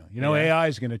that. AI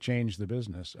is going to change the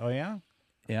business. Oh yeah.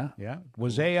 Yeah.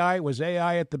 Was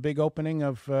AI at the big opening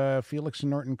of Felix and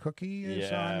Norton Cookie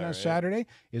on Saturday?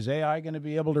 Is AI going to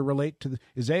be able to relate to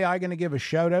is AI going to give a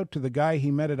shout out to the guy he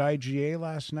met at IGA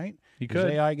last night? He could.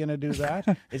 Is AI going to do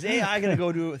that? Is AI going to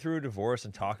go through a divorce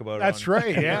and talk about it? That's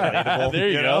right. Yeah. There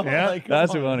you go. Yeah.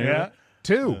 That's what I want to hear. Yeah.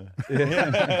 Two.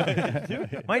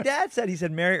 My dad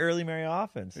said marry early, marry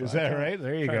often. So is that right?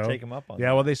 There you go. Take him up on that.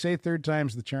 Yeah. Well, they say third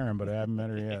time's the charm, but I haven't met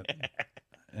her yet.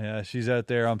 Yeah, she's out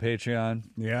there on Patreon.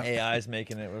 Yeah, AI's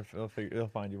making it. They'll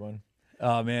find you one.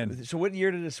 Oh man! So, what year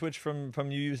did it switch from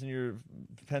you using your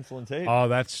pencil and tape? Oh,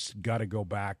 that's got to go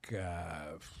back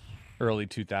early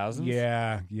 2000s.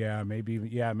 Yeah,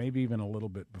 maybe even a little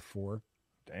bit before.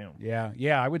 Damn.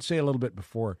 Yeah, I would say a little bit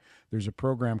before. There's a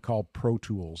program called Pro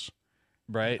Tools.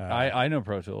 Right, I know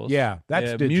Pro Tools. Yeah,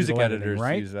 that's music editing, editors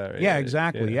right? use that. Right? Yeah,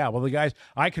 exactly. Yeah. Well, the guys,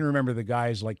 I can remember the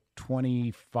guys like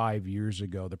 25 years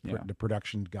ago, the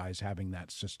production guys having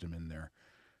that system in there.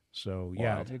 So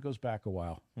Wild. It goes back a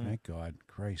while. Thank God,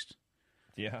 Christ.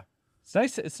 Yeah, it's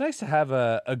nice. It's nice to have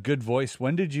a good voice.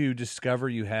 When did you discover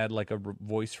you had like a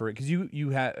voice for it? Because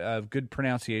you had a good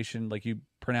pronunciation, like you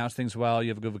pronounce things well. You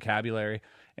have a good vocabulary,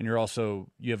 and you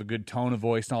have a good tone of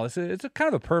voice and all this. It's a kind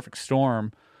of a perfect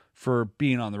storm for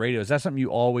being on the radio. Is that something you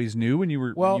always knew when you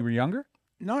were younger?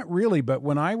 Not really, but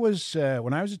when I was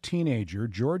a teenager,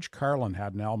 George Carlin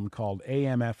had an album called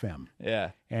AM/FM.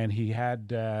 Yeah, and he had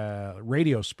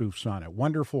radio spoofs on it.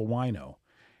 Wonderful Wino,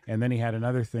 and then he had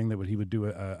another thing that he would do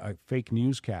a fake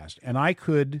newscast, and I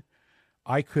could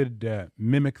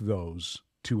mimic those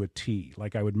to a T.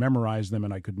 Like I would memorize them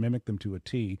and I could mimic them to a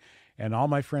T. And all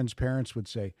my friends' parents would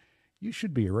say, "You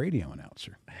should be a radio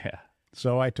announcer." Yeah.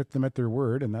 So I took them at their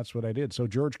word, and that's what I did. So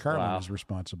George Carlin is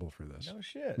responsible for this. No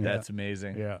shit. Yeah. That's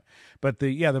amazing. Yeah, but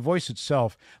the voice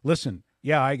itself. Listen,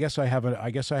 I guess I have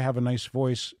a nice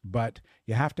voice, but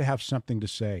you have to have something to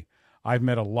say. I've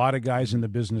met a lot of guys in the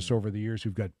business over the years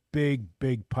who've got big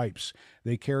pipes.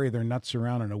 They carry their nuts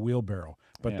around in a wheelbarrow,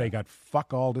 but they got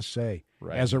fuck all to say.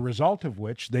 Right. As a result of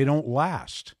which, they don't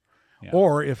last. Yeah.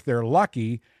 Or if they're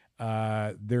lucky,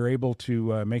 they're able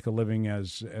to make a living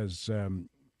as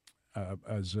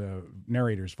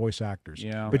narrators, voice actors.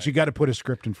 Yeah, but you got to put a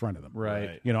script in front of them.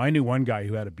 Right. I knew one guy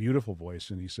who had a beautiful voice,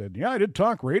 and he said, "Yeah, I did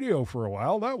talk radio for a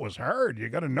while. That was hard. You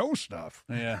got to know stuff."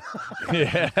 Yeah.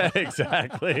 Yeah,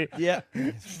 exactly. Yeah.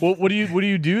 Well, what do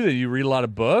you do then? You read a lot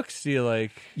of books? Do you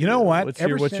like? You know what?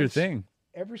 What's your thing?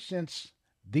 Ever since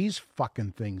these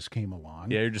fucking things came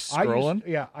along, you're just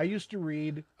scrolling. I used to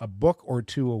read a book or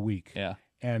two a week. Yeah.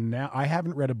 And now I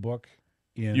haven't read a book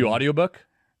in. You audiobook?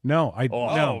 No, I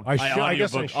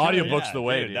guess audiobook's the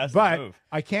way. Dude, that's but the move.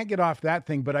 I can't get off that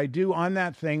thing. But I do on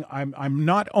that thing. I'm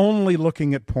not only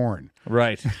looking at porn.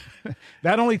 Right.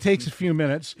 That only takes a few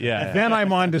minutes. Yeah. Then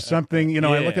I'm on to something.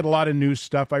 I look at a lot of news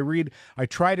stuff. I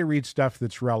try to read stuff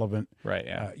that's relevant. Right.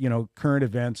 Yeah. Current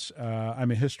events.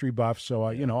 I'm a history buff, so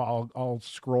I'll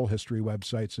scroll history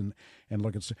websites and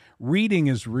look at. Reading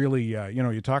is really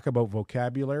you talk about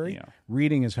vocabulary. Yeah.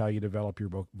 Reading is how you develop your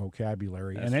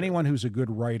vocabulary, and anyone who's a good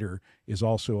writer is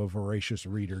also a voracious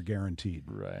reader, guaranteed.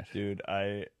 Right. Dude,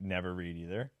 I never read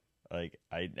either. Like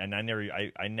I never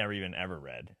even ever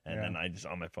read, and then I just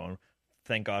on my phone.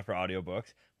 Thank God for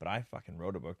audiobooks, but I fucking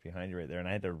wrote a book behind you right there, and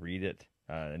I had to read it,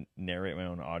 narrate my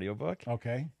own audiobook.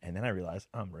 Okay, and then I realized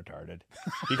I'm retarded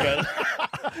because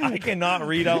I cannot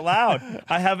read out loud.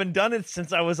 I haven't done it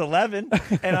since I was 11,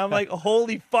 and I'm like,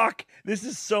 holy fuck, this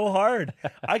is so hard.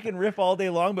 I can riff all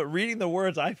day long, but reading the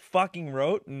words I fucking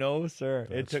wrote, no sir.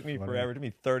 It took me forever. It took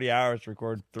me 30 hours to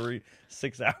record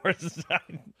 6 hours.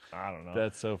 I don't know.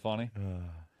 That's so funny.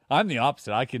 I'm the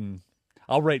opposite.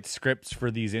 I'll write scripts for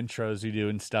these intros we do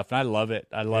and stuff, and I love it.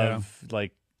 I love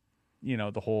like, you know,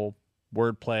 the whole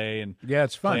wordplay and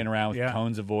it's fun playing around with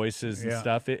tones of voices and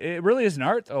stuff. It really is an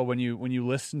art though when you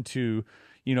listen to,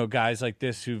 you know, guys like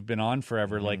this who've been on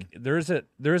forever. Like there's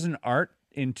an art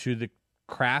into the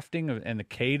crafting of, and the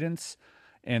cadence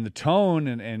and the tone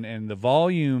and the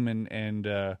volume and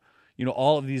you know,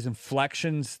 all of these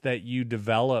inflections that you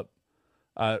develop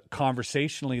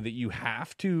conversationally that you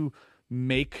have to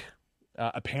make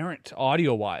apparent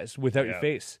audio wise without your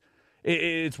face.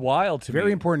 It's wild to me.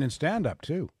 Very important in stand-up,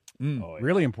 too.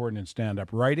 Really important in stand-up.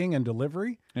 Writing and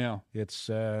delivery. Yeah. It's,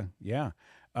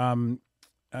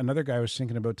 another guy I was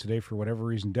thinking about today for whatever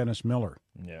reason, Dennis Miller.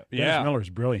 Dennis Miller's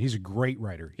brilliant. He's a great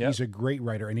writer. Yep. He's a great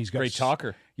writer, and he's got great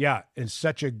talker. Yeah, and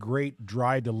such a great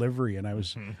dry delivery. And I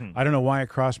was, I don't know why it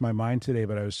crossed my mind today,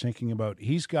 but I was thinking about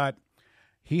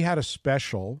he had a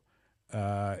special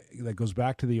that goes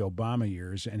back to the Obama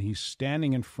years, and he's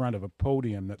standing in front of a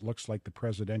podium that looks like the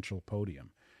presidential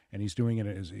podium, and he's doing it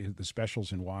as the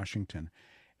specials in Washington.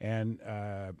 And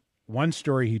one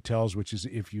story he tells, which is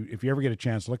if you ever get a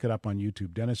chance, look it up on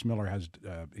YouTube. Dennis Miller has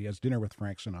dinner with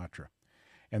Frank Sinatra,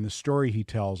 and the story he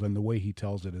tells and the way he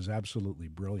tells it is absolutely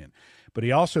brilliant. But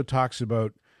he also talks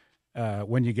about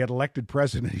when you get elected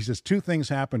president. He says two things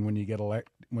happen when you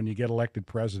get elected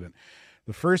president.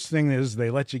 The first thing is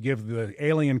they let you give the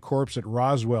alien corpse at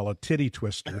Roswell a titty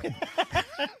twister.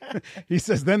 He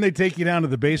says then they take you down to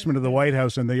the basement of the White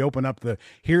House and they open up the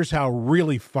 "here's how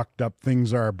really fucked up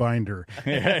things are" binder.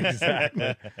 Yeah,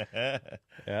 exactly.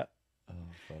 Yeah. Oh,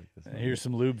 fuck. Here's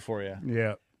some lube for you.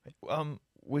 Yeah.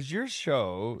 Was your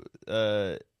show?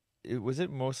 Was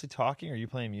it mostly talking? Or are you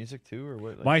playing music too, or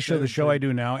what? Like, my show, the show I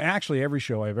do now, actually every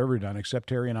show I've ever done, except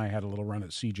Terry and I had a little run at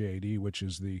CJAD, which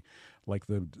is the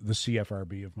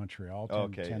CFRB of Montreal.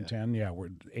 1010, yeah,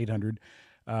 we're 800.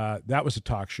 That was a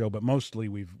talk show, but mostly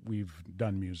we've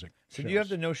done music. So do you have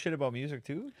to know shit about music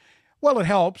too? Well, it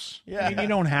helps. Yeah, you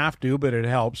don't have to, but it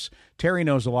helps. Terry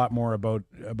knows a lot more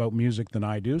about music than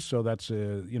I do, so that's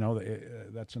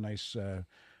that's a nice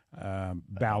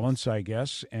balance, I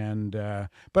guess. And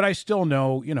but I still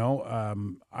know,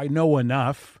 I know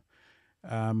enough.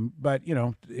 But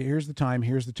here's the time,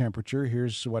 here's the temperature,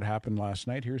 here's what happened last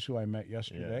night, here's who I met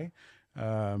yesterday.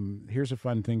 Here's a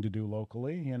fun thing to do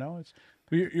locally.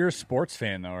 You're a sports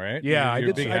fan, though, right? Yeah, I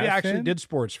actually did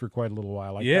sports for quite a little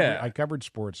while. I covered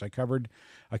sports. I covered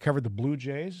the Blue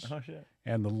Jays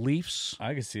and the Leafs.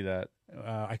 I can see that.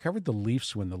 I covered the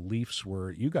Leafs when the Leafs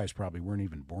were. You guys probably weren't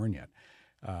even born yet.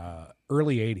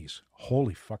 Early '80s.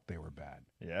 Holy fuck, they were bad.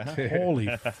 Yeah. Holy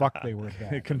fuck, they were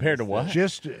bad. Compared to what?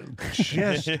 Just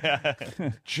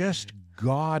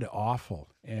god awful.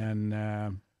 And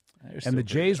the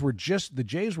Jays were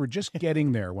just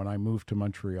getting there when I moved to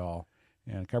Montreal.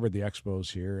 And covered the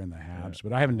Expos here and the Habs,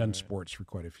 but I haven't done sports for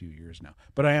quite a few years now.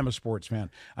 But I am a sports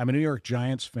fan. I'm a New York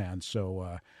Giants fan,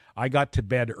 so I got to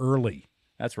bed early.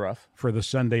 That's rough. For the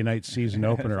Sunday night season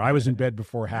opener. I was in bed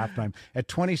before halftime. At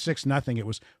 26-0, it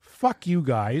was, fuck you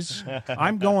guys.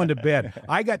 I'm going to bed.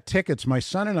 I got tickets. My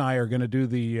son and I are going to do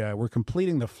we're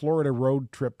completing the Florida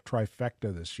road trip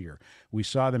trifecta this year. We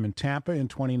saw them in Tampa in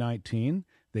 2019.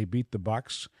 They beat the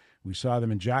Bucks. We saw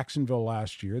them in Jacksonville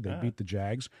last year. They beat the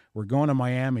Jags. We're going to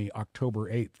Miami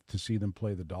October 8th to see them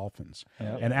play the Dolphins.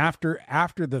 Yep. And after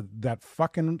that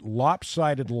fucking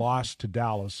lopsided loss to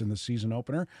Dallas in the season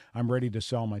opener, I'm ready to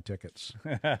sell my tickets.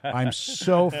 I'm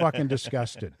so fucking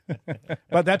disgusted.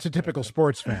 But that's a typical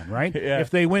sports fan, right? Yeah. If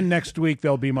they win next week,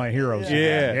 they'll be my heroes.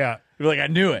 Yeah. You're like, I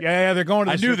knew it. Yeah, they're going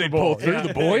to the Super Bowl. I knew they'd Bowl. pull through,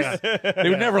 the boys. They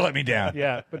would never let me down.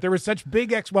 Yeah, but there was such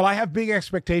big I have big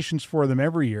expectations for them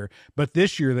every year, but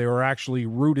this year they were actually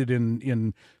rooted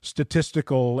in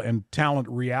statistical and talent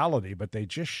reality, but they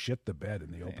just shit the bed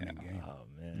in the opening game. Oh,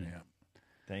 man. Yeah.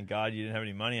 Thank God you didn't have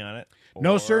any money on it.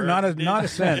 No, sir, not a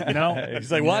cent,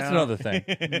 He's like, well, that's another thing.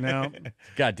 No.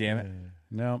 God damn it.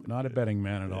 No, not a betting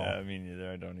man at all. Yeah, me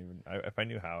neither. I don't even. If I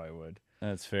knew how, I would.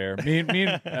 That's fair. Me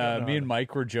and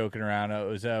Mike were joking around. I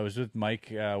was with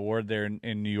Mike Ward there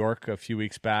in New York a few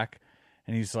weeks back,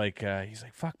 and he's like,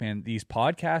 fuck, man, these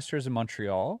podcasters in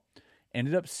Montreal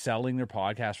ended up selling their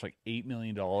podcast for like $8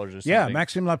 million or something. Yeah,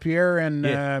 Maxime Lapierre and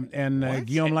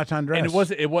Guillaume Latendresse. And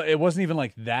it wasn't even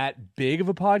like that big of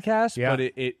a podcast, but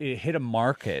it hit a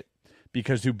market.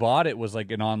 Because who bought it was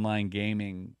like an online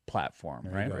gaming platform,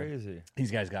 right? Crazy. These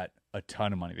guys got a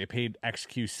ton of money. They paid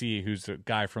XQC, who's a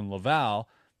guy from Laval,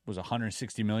 was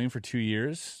 $160 million for 2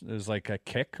 years. It was like a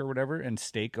kick or whatever, and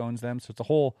Stake owns them. So it's a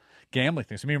whole gambling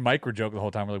thing. So me and Mike were joking the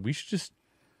whole time. We're like, we should just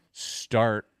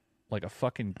start like a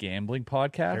fucking gambling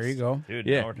podcast. There you go. Dude,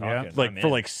 Yeah. now we're talking. Like I'm for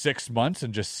in. like 6 months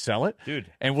and just sell it,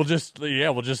 Dude. And we'll just I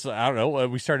don't know.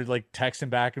 We started like texting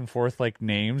back and forth like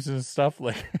names and stuff,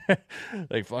 like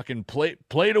like fucking play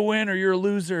to win or you're a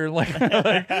loser, like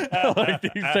like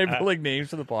these type of like names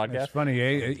for the podcast. It's funny,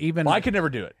 even I could never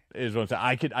do it. Is what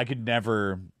I'm saying. I could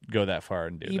never go that far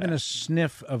and do even that. a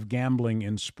sniff of gambling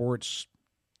in sports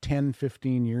 10,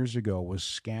 15 years ago was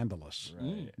scandalous.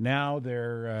 Right. Now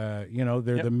they're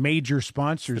they're the major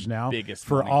sponsors now biggest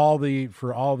for money. all the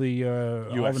all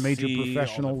the major UFC,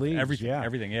 professional leagues.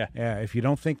 Everything. Yeah. Yeah, if you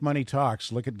don't think money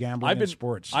talks, look at gambling in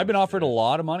sports. I've been offered a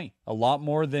lot of money, a lot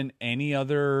more than any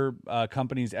other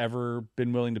company's ever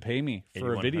been willing to pay me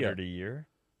for a video. $8,100 a year.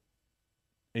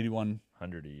 8,100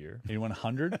 $100 a year.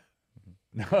 8,100.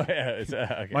 No, yeah, it's,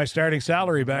 okay. My starting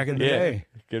salary back in the day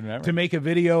Good memory. to make a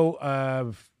video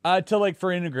of To like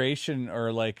for integration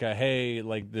or like, hey,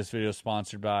 like this video is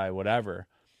sponsored by whatever,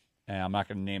 and I'm not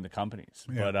going to name the companies,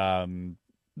 but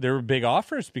there were big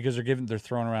offers because they're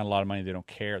throwing around a lot of money. They don't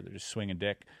care. They're just swinging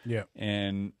dick. Yeah.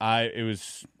 And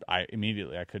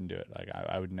immediately I couldn't do it. Like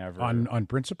I would never on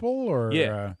principle, or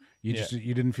you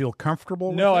didn't feel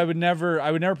comfortable. No, with I would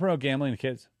never promote gambling to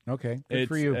kids. Okay, good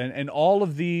for you. And all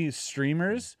of the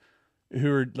streamers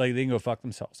who are like, they can go fuck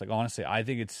themselves. Like, honestly, I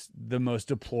think it's the most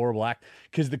deplorable act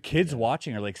because the kids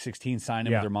watching are like 16, signed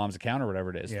in with their mom's account or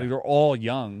whatever it is. Yeah. Like, they're all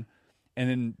young, and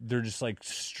then they're just like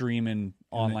streaming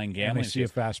online gambling. And they see a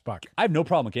fast buck. I have no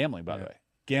problem with gambling, by the way.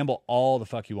 Gamble all the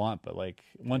fuck you want, but like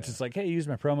once it's like, hey, use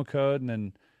my promo code, and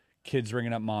then kids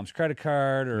ringing up mom's credit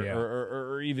card,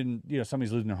 or even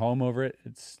somebody's losing their home over it.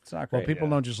 It's not great. Well, people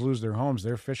don't just lose their homes;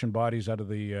 they're fishing bodies out of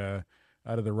the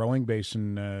rowing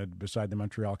basin beside the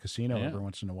Montreal casino every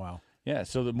once in a while. Yeah.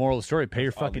 So the moral of the story: pay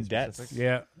your fucking debts.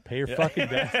 Yeah, pay your fucking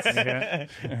debts,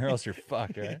 or else you're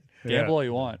fucked. Right? Gamble all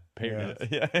you want. Pay your debts.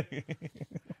 Yeah.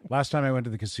 Last time I went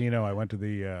to the casino, I went to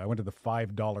the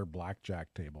 $5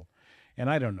 blackjack table. And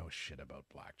I don't know shit about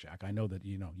blackjack. I know that,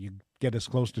 you get as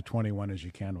close to 21 as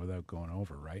you can without going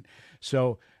over, right?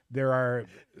 So there are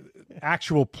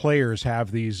actual players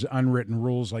have these unwritten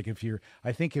rules. Like if you're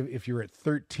at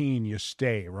 13, you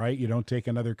stay, right? You don't take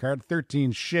another card.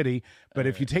 13's shitty, but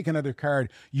if you take another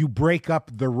card, you break up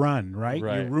the run, right?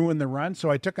 You ruin the run. So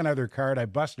I took another card, I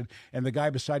busted, and the guy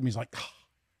beside me is like,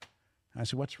 I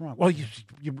said, what's wrong? Well,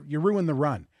 you ruined the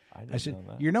run. I said,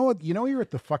 you know what? You're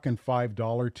at the fucking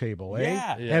 $5 table, eh?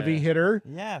 Yeah. Heavy hitter.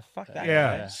 Yeah, fuck that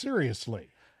Yeah, guy. seriously.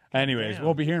 Anyways,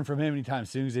 won't be hearing from him anytime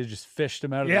soon because they just fished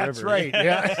him out of the river. That's right.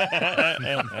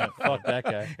 Yeah. Fuck that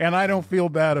guy. And I don't feel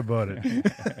bad about it.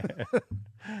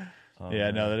 No,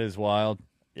 that is wild.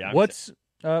 Yeah.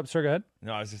 Sorry, go ahead.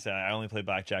 No, I was just saying I only play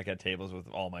blackjack at tables with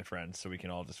all my friends, so we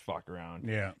can all just fuck around.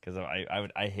 Yeah. Because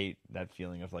I hate that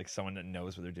feeling of like someone that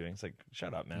knows what they're doing. It's like,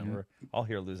 shut up, man. We're all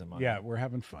here losing money. Yeah, we're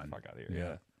having fun. Fuck out of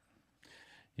here.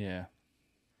 Yeah.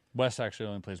 Wes actually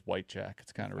only plays whitejack.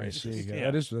 It's kind of I racist.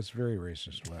 see. That's very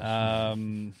racist,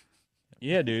 Wes.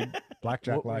 Yeah, dude.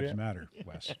 Blackjack lives matter,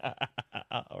 Wes.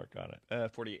 I'll work on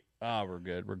it. 48. Oh, we're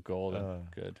good. We're golden.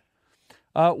 Good.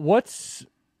 What's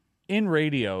in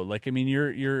radio? Like, I mean,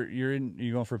 you're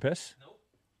going for a piss? Nope.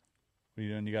 What are you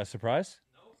doing? You got a surprise?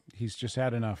 Nope. He's just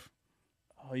had enough.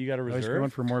 Oh, you got a reserve? He's going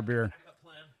for more beer.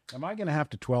 Am I going to have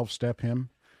to 12-step him?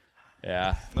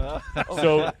 Yeah.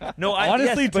 So no,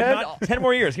 honestly, yes, Ted, not 10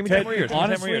 more years. Give me 10 more years.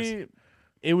 Honestly, 10 more years.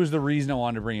 It was the reason I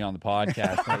wanted to bring you on the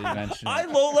podcast. That you mentioned I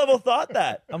low level thought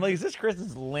that. I'm like, is this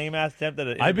Chris's lame ass attempt at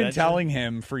an I've been intervention? telling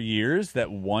him for years that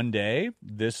one day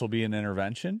this will be an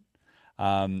intervention.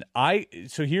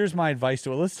 So here's my advice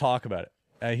to let's talk about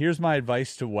it. Here's my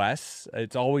advice to Wes. This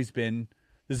has always been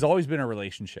a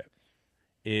relationship.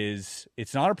 It's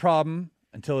not a problem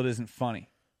until it isn't funny.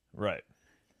 Right.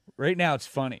 Right now it's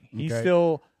funny. Okay. He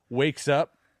still wakes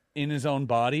up in his own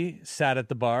body, sat at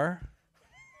the bar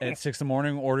at 6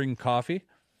 a.m. ordering coffee,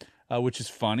 which is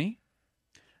funny.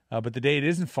 But the day it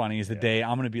isn't funny is the day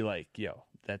I'm going to be like, yo,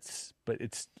 but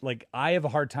it's like, I have a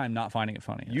hard time not finding it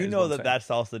funny. You know that's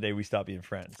also the day we stop being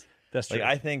friends. That's true. Like,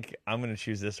 I think I'm going to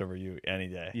choose this over you any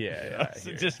day. Yeah.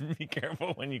 So just be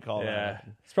careful when you call that.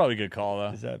 It's probably a good call,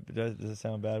 though. Does it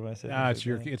sound bad when I say Nah, that?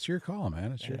 it's your call,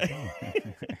 man. It's your call.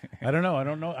 I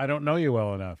don't know you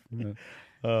well enough.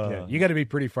 Yeah, you got to be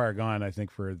pretty far gone, I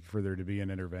think, for there to be an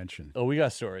intervention. Oh, we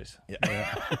got stories.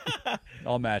 Yeah.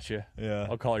 I'll match you. Yeah.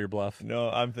 I'll call your bluff. No,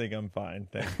 I'm fine.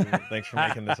 Thanks for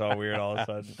making this all weird all of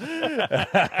a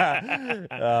sudden.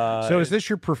 So is this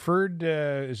your preferred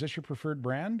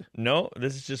brand? No,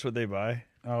 this is just what they buy.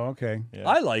 Oh, okay. Yeah.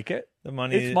 I like it. The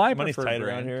money, It's my money's preferred tight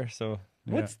brand. around here, so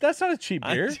That's not a cheap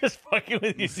beer. I'm just fucking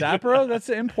with you. Sapporo, that's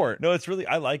an import. No, it's really,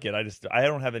 I like it. I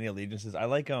don't have any allegiances. I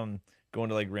like going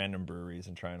to like random breweries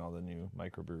and trying all the new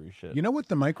microbrewery shit. You know what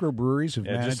the microbreweries have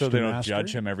managed just so to they don't master?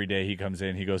 judge him every day he comes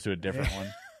in. He goes to a different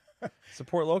one.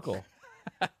 Support local.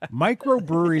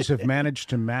 Microbreweries have managed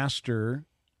to master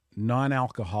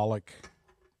non-alcoholic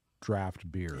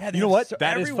draft beer. Yeah, You know what? So,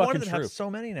 That is every one of fucking them true. have so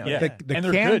many now. Yeah. The And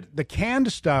they're canned, good. the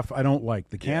canned stuff I don't like.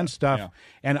 The canned stuff,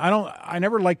 and I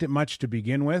never liked it much to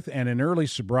begin with. And in early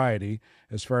sobriety,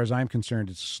 as far as I'm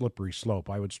concerned, it's a slippery slope.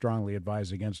 I would strongly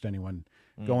advise against anyone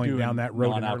going down that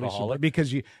road in early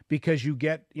sobriety because you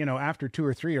get, after 2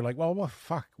 or 3, you're like, well,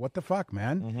 what the fuck,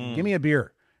 man? Give me a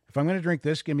beer. If I'm going to drink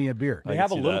this, give me a beer. They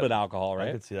have a little bit of alcohol, right?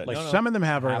 I could see that. Like some of them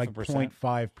have are like 0.5%.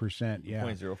 0.5%, yeah.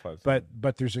 0.05.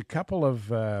 But there's a couple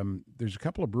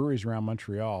of breweries around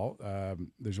Montreal.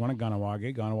 There's one at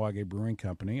Ganawage Brewing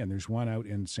Company, and there's one out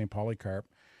in St. Polycarp,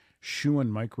 Schuin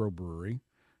Microbrewery,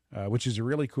 which is a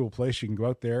really cool place. You can go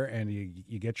out there and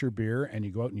you get your beer, and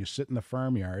you go out and you sit in the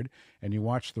farmyard and you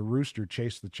watch the rooster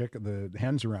chase the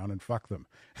hens around and fuck them.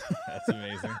 That's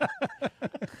amazing.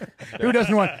 Who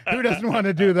doesn't want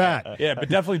to do that? Yeah, but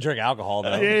definitely drink alcohol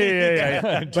though.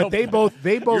 Yeah. But they both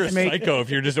You're a make psycho if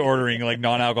you're just ordering like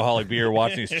non-alcoholic beer,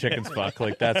 watching these chickens fuck.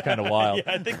 Like that's kind of wild.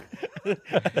 Yeah, I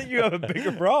think you have a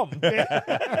bigger problem.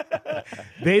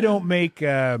 they don't make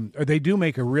or they do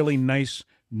make a really nice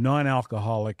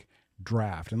non-alcoholic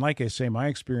draft. And like I say, my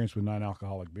experience with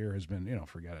non-alcoholic beer has been,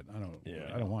 forget it. I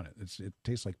don't want it. It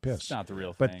tastes like piss. It's not the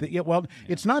real but thing.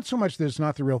 It's not so much that it's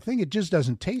not the real thing. It just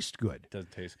doesn't taste good. It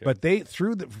doesn't taste good. But they,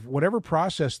 through whatever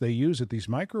process they use at these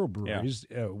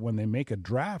microbreweries, when they make a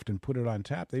draft and put it on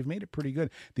tap, they've made it pretty good.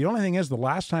 The only thing is, the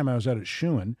last time I was out at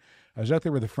Schuin, I was out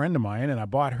there with a friend of mine, and I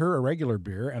bought her a regular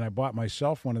beer, and I bought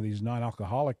myself one of these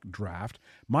non-alcoholic draft.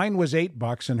 Mine was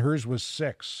 $8, and hers was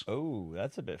 $6. Oh,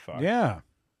 that's a bit far. Yeah.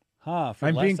 for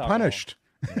I'm less being alcohol. punished.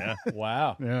 Yeah.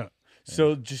 Wow. Yeah.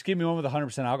 So just give me one with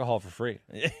 100% alcohol for free.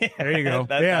 There you go.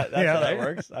 That's how that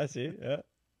works. I see. Yeah.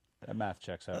 That math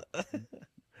checks out.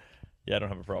 Yeah, I don't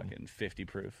have a problem. Fucking 50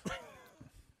 proof.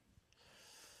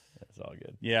 It's all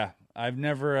good. Yeah, I've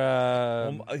never.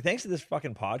 Thanks to this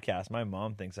fucking podcast, my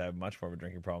mom thinks I have much more of a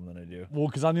drinking problem than I do. Well,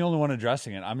 because I'm the only one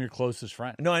addressing it. I'm your closest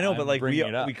friend. No, I know, but like bringing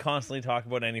it up. we constantly talk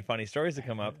about any funny stories that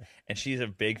come up, and she's a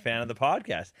big fan of the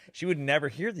podcast. She would never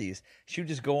hear these. She would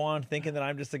just go on thinking that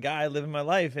I'm just a guy living my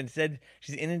life, and said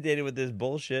she's inundated with this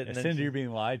bullshit. And Cindy, you're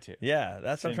being lied to. Yeah,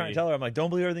 that's what I'm trying to tell her. I'm like, don't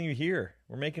believe everything you hear.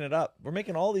 We're making it up. We're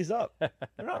making all these up. They're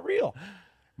not real.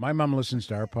 My mom listens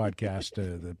to our podcast,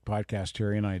 the podcast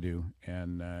Terry and I do,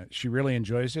 and she really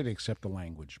enjoys it, except the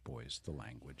language, boys. The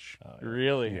language.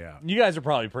 Really? Yeah. You guys are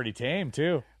probably pretty tame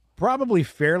too. Probably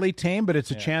fairly tame, but it's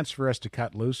a chance for us to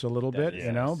cut loose a little bit,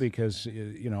 Yes. because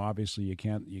obviously you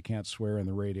can't swear in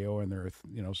the radio, and there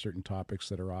are certain topics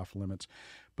that are off limits.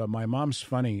 But my mom's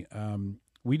funny.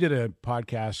 We did a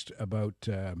podcast about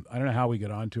I don't know how we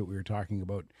got onto it. We were talking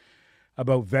about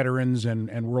veterans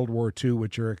and World War II,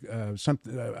 which are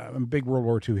something. I'm a big World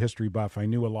War II history buff.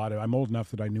 I'm old enough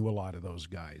that I knew a lot of those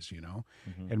guys,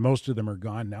 and most of them are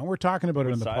gone now. We're talking about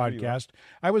it on the podcast.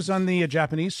 I was on the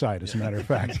Japanese side, as a matter of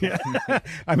fact.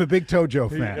 I'm a big Tojo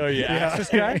fan. Oh, you Axis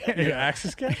guy? You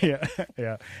Axis guy?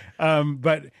 Yeah.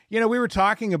 But we were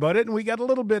talking about it, and we got a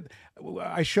little bit.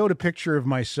 I showed a picture of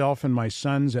myself and my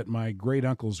sons at my great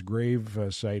uncle's grave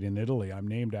site in Italy. I'm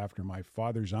named after my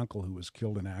father's uncle, who was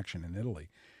killed in action in Italy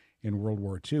in World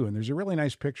War II. And there's a really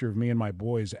nice picture of me and my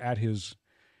boys at his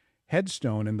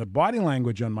headstone. And the body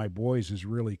language on my boys is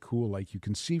really cool. Like, you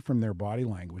can see from their body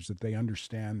language that they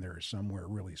understand they're somewhere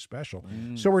really special.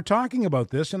 So we're talking about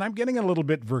this, and I'm getting a little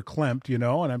bit verklempt, and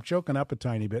I'm choking up a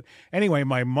tiny bit. Anyway,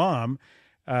 my mom,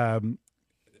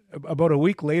 about a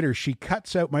week later, she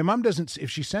cuts out. My mom doesn't, if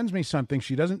she sends me something,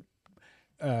 she doesn't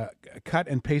cut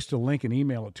and paste a link and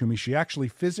email it to me. She actually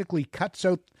physically cuts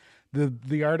out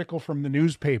the article from the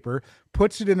newspaper,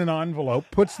 puts it in an envelope,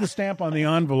 puts the stamp on the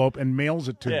envelope, and mails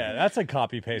it to me. Yeah, that's a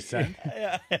copy paste send.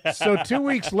 So 2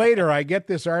 weeks later, I get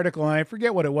this article, and I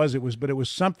forget what it was. But it was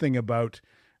something about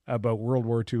World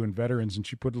War II and veterans, and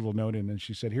she put a little note in, and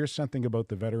she said, "Here's something about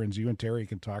the veterans. You and Terry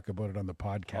can talk about it on the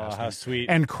podcast." Oh, how sweet.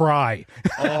 And cry.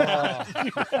 Oh.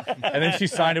 And then she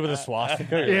signed it with a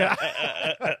swastika.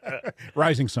 Yeah.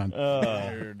 Rising sun.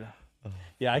 Dude.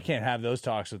 Yeah, I can't have those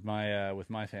talks with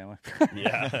my family.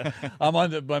 Yeah. I'm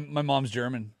on my mom's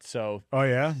German, so Oh,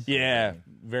 yeah? yeah,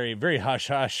 very very hush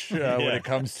hush when it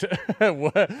comes to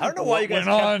what I don't know why you guys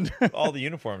went kept all the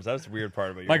uniforms. That's the weird part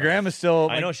about your My grandma's still.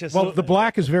 I know she has Well, the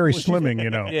black is very slimming,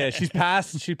 Yeah, she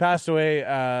passed away.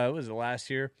 What was it, last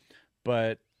year?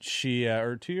 But she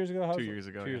or 2 years ago? 2 years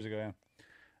ago. 2 years ago,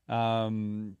 yeah.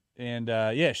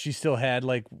 And she still had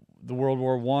like the World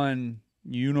War I,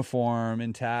 uniform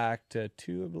intact.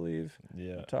 2, I believe.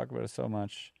 Yeah. We talk about it so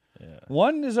much. Yeah.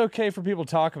 1 is okay for people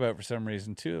to talk about for some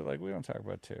reason. 2, like, we don't talk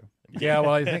about 2. Yeah,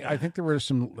 well, I think there was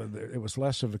some. It was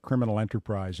less of a criminal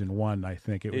enterprise in 1. I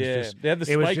think it was just they had the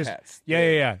spike hats.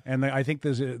 Yeah. And I think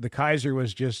the Kaiser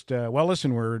was just well.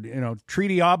 Listen, we're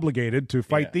treaty obligated to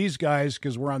fight these guys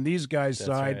because we're on these guys'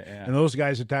 side, right, and those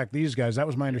guys attack these guys. That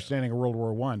was my understanding of World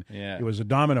War One. Yeah, it was a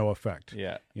domino effect.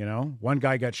 Yeah, one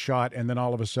guy got shot, and then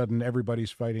all of a sudden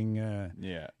everybody's fighting.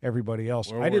 Everybody else.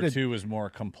 World War II was more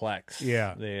complex.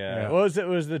 Yeah, Well, it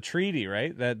was the treaty,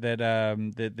 right? That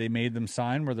they made them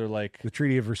sign, where they're like the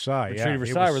Treaty of Versailles. Treaty of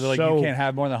Versailles, where they're like, you can't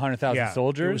have more than 100,000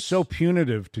 soldiers. It was so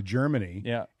punitive to Germany.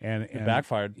 Yeah, and it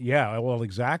backfired. Yeah, well,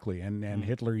 exactly, and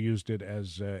Hitler used it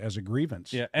as a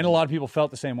grievance. Yeah, and a lot of people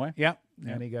felt the same way. Yeah,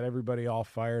 and he got everybody all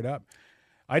fired up.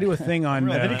 I do a thing on.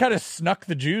 Then he kind of snuck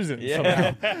the Jews in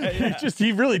somehow.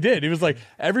 He really did. He was like,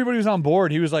 everybody was on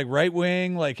board. He was like right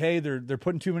wing, like, hey, they're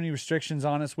putting too many restrictions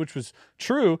on us, which was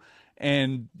true.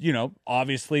 And,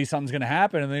 obviously something's going to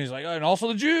happen. And then he's like, oh, and also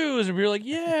the Jews. And we were like,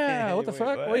 yeah, what the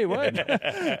fuck? What? Wait, what?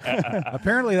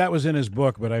 Apparently that was in his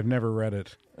book, but I've never read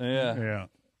it. Yeah.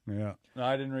 No,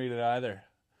 I didn't read it either.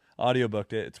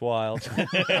 Audiobooked it. It's wild.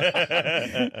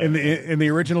 in the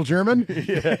original German?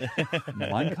 Yeah.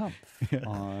 Mein Kampf.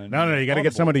 No, you got to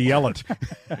get someone to yell it.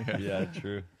 Yeah,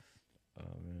 true.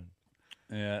 Oh, man.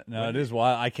 Yeah, no, it is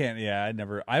wild. I can't. Yeah,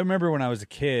 I remember when I was a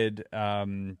kid,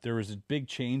 there was a big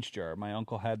change jar. My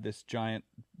uncle had this giant,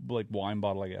 like, wine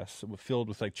bottle, I guess, filled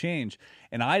with like change,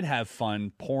 and I'd have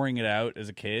fun pouring it out as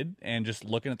a kid and just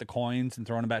looking at the coins and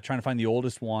throwing them back, trying to find the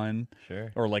oldest one,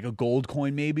 or like a gold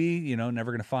coin, maybe.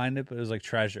 Never gonna find it, but it was like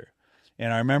treasure.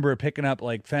 And I remember picking up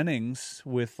like pfennigs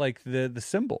with like the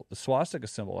symbol, the swastika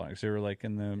symbol on it, 'cause they were like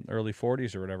in the early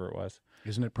 40s or whatever it was.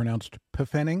 Isn't it pronounced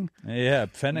pfennig? Yeah,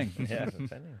 pfennig. Yeah,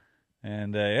 pfennig.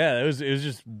 And it was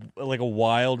just like a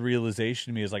wild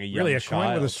realization to me as like a young child.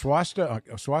 Coin with a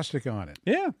swastika on it.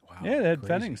 Yeah, wow, yeah, they had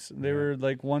crazy. pfennigs. They were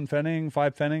like 1 pfennig,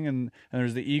 5 pfennig, and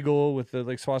there's the eagle with the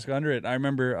like swastika under it. I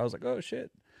remember I was like, oh shit,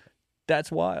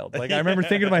 that's wild. Like I remember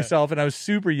thinking to myself, and I was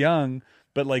super young,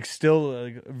 but like still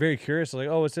very curious. I was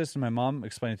like, oh, what's this? And my mom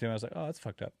explained it to me. I was like, oh, that's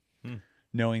fucked up.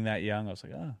 Knowing that young, I was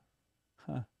like, oh,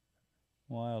 huh,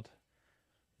 wild.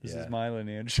 This is my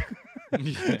lineage.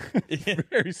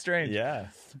 Very strange. Yeah.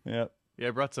 Yeah. Yeah,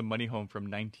 I brought some money home from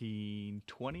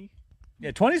 1920. Yeah,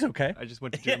 20's okay. I just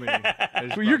went to Germany.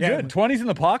 Well, you're good. 20's in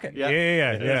the pocket.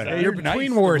 Yeah. You're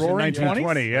between nice. wars in Roaring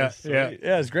 1920. 20s?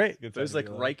 Yeah, it's great. It was like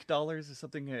Reich dollars or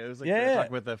something. It was like talking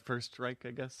about the first Reich,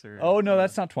 I guess. Or oh no,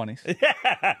 that's not 20s.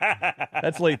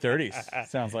 That's late 30s.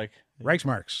 Sounds like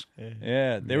Reichsmarks.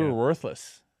 Yeah, they were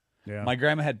worthless. Yeah. My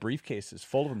grandma had briefcases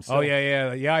full of them. Still. Oh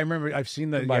yeah. I remember. I've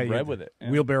seen the buy bread with it. Yeah.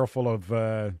 Wheelbarrow full of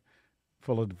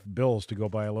bills to go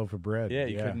buy a loaf of bread. Yeah,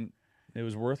 you couldn't. It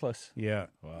was worthless. Yeah.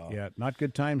 Wow. Yeah. Not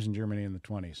good times in Germany in the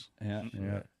 20s.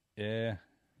 Yeah.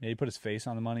 He put his face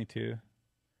on the money too,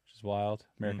 which is wild.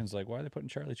 Americans like, why are they putting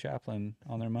Charlie Chaplin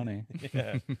on their money?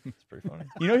 Yeah, it's pretty funny.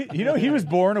 He was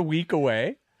born a week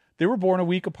away. They were born a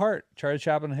week apart, Charlie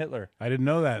Chaplin and Hitler. I didn't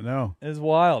know that, no. It was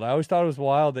wild. I always thought it was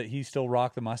wild that he still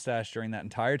rocked the mustache during that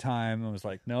entire time and was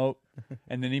like, nope.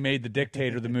 And then he made The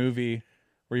Dictator, the movie,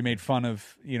 where he made fun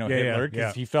of, Hitler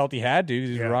because he felt he had to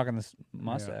because he was rocking this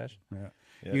mustache. Yeah.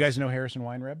 You guys know Harrison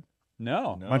Weinreb?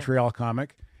 No. Montreal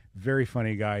comic. Very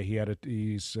funny guy.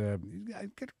 He's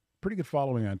got a pretty good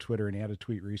following on Twitter, and he had a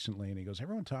tweet recently, and he goes,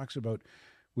 everyone talks about,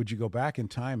 would you go back in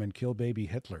time and kill baby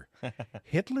Hitler?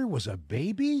 Hitler was a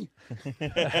baby?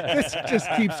 This just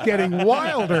keeps getting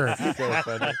wilder. So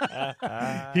funny.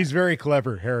 He's very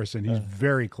clever, Harrison. He's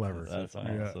very clever. That's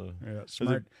awesome. Yeah.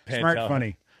 Smart,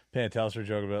 funny. Penn Telster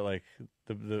joke about like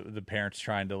the parents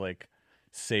trying to like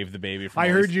save the baby from I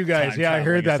all heard these you guys. Yeah, I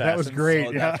heard that. That was great.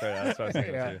 Oh, yeah. that's right. That's what I was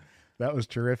thinking too. That was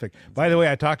terrific. By the way,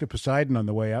 I talked to Poseidon on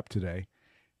the way up today.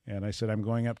 And I said, I'm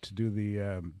going up to do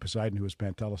the Poseidon, who was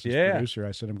Pantelis' producer.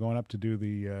 I said, I'm going up to do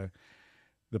the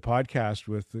podcast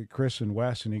with Chris and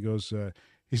Wes. And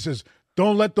he says,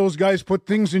 don't let those guys put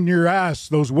things in your ass,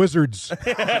 those wizards.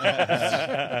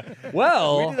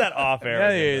 Well, we did that off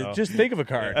air. Just think of a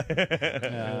card.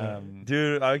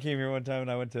 Dude, I came here one time and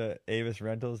I went to Avis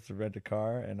Rentals to rent a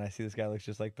car, and I see this guy looks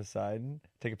just like Poseidon.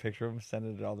 Take a picture of him, send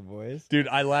it to all the boys. Dude,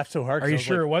 I laughed so hard. Are you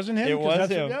sure it wasn't him? It was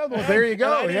him. Well, there you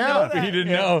go. Yeah. He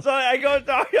didn't know. So I go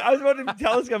talk. I was about to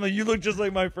tell this guy, I'm like, you look just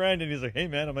like my friend. And he's like, hey,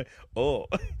 man. I'm like, oh.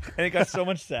 And it got so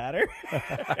much sadder.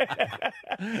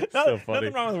 So funny.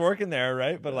 Nothing wrong with working there,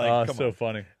 right? But like, come so on.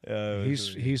 funny.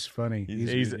 He's funny.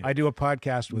 He's I do a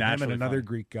podcast with him and naturally another funny.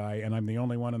 Greek guy, and I'm the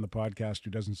only one on the podcast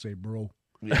who doesn't say bro.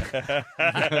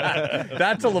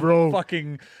 That's a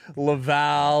fucking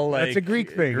Laval. Like, that's a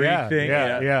Greek thing.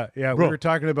 Yeah. Bro. We were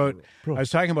talking about. I was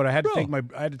talking about. I had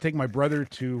to take my brother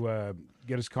to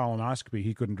get his colonoscopy.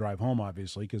 He couldn't drive home,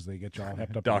 obviously, because they get you all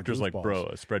hepped up. Doctor's like,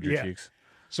 bro, spread your cheeks.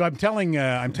 So I'm telling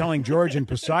George and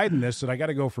Poseidon this, that I got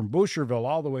to go from Boucherville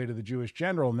all the way to the Jewish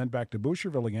General and then back to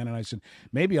Boucherville again. And I said,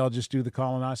 maybe I'll just do the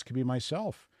colonoscopy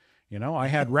myself. You know, I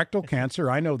had rectal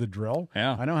cancer. I know the drill.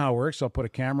 Yeah. I know how it works. I'll put a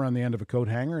camera on the end of a coat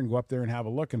hanger and go up there and have a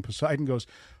look. And Poseidon goes,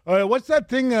 what's that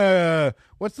thing?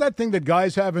 What's that thing that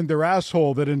guys have in their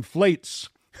asshole that inflates?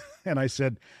 And I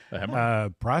said,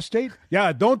 prostate?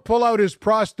 Yeah, don't pull out his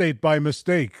prostate by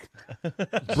mistake.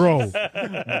 Bro.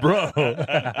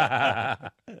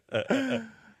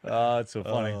 Oh, it's so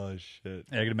funny. Oh, shit.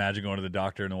 I can imagine going to the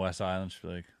doctor in the West Island. She's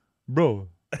like, bro,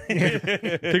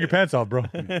 take your pants off, bro.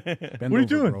 What are you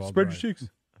doing? Bro, spread your cheeks.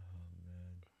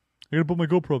 I gotta put my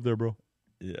GoPro up there, bro.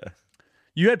 Yeah.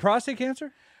 You had prostate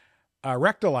cancer?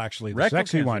 Rectal, actually. The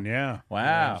sexy cancer. one, yeah.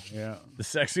 Wow. Yeah. The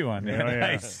sexy one. Yeah,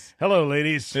 nice. Hello,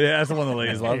 ladies. Yeah, that's the one the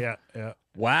ladies love. Yeah.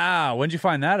 Wow. When'd you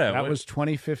find that out? That was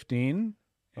 2015.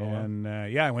 And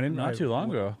I went in. Not too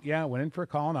long ago. Yeah, I went in for a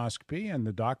colonoscopy, and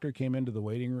the doctor came into the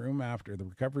waiting room the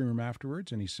recovery room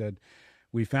afterwards, and he said,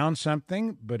 "We found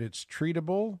something, but it's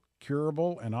treatable,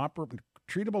 curable, and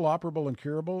operable, and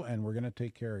curable, and we're going to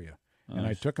take care of you." Nice. And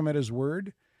I took him at his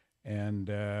word, and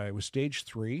it was stage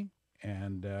 3,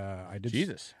 and I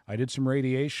did some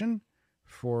radiation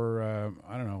for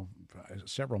I don't know,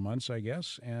 several months, I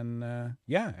guess, and I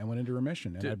went into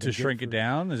remission. And to shrink it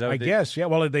down? Is that what I guess, yeah.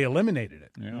 Well, they eliminated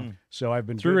it. Yeah. So I've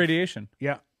been through radiation.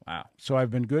 Yeah. Wow. So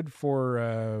I've been good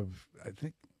for I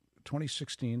think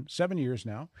 2016, 7 years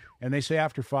now. And they say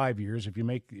after 5 years, if you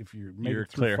make it through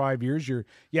clear. 5 years,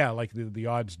 like the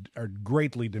odds are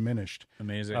greatly diminished.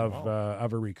 Amazing. Of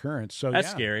a recurrence. So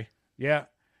that's scary. Yeah.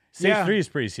 Stage 3 is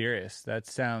pretty serious. That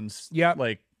sounds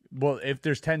like, well, if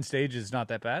there's 10 stages, it's not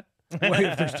that bad. Well,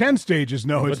 if there's 10 stages,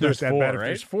 no, it's not that 4, bad. Right? If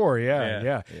there's 4,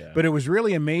 yeah. But it was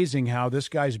really amazing how this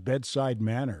guy's bedside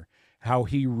manner, how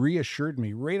he reassured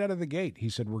me right out of the gate. He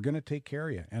said, "We're going to take care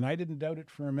of you." And I didn't doubt it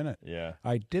for a minute. Yeah.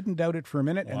 I didn't doubt it for a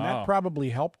minute, and that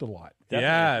probably helped a lot. Definitely.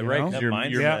 Yeah, right.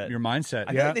 Your mindset.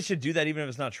 I think they should do that even if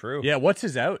it's not true. Yeah, what's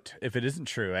his out if it isn't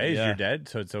true? You're dead,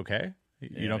 so it's okay.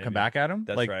 You don't come back at him?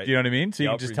 That's like, right. Do you know what I mean? So you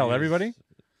can just tell everybody?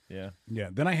 Yeah. Yeah.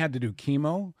 Then I had to do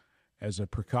chemo as a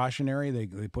precautionary. They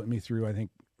put me through, I think,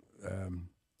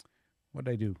 what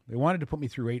did I do? They wanted to put me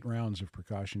through 8 rounds of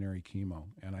precautionary chemo.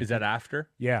 And that after?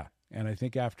 Yeah. And I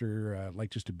think after,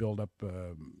 just to build up,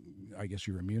 I guess,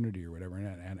 your immunity or whatever.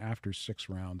 And after 6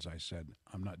 rounds, I said,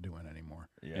 I'm not doing anymore.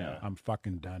 Yeah. I'm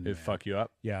fucking done. It fuck you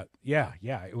up? Yeah.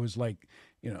 It was like,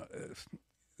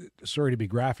 sorry to be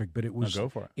graphic, but it was. No, go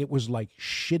for it. It was like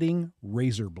shitting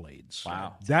razor blades.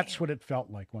 Wow. That's what it felt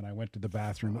like when I went to the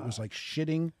bathroom. It was like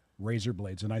shitting razor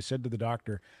blades. And I said to the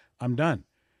doctor, I'm done.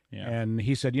 Yeah. And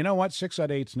he said, you know what? 6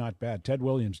 out of 8's not bad. Ted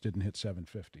Williams didn't hit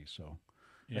 750, so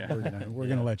we're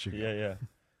gonna let you go. Yeah.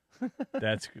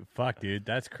 That's fuck, dude.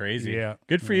 That's crazy. Yeah.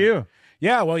 Good for you.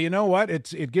 Yeah. Well, you know what?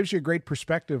 It gives you a great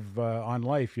perspective on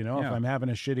life. If I'm having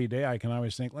a shitty day, I can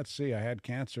always think, let's see, I had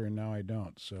cancer and now I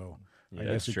don't. So I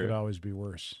guess it could always be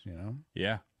worse.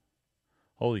 Yeah.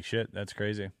 Holy shit, that's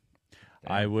crazy.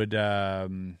 Damn. I would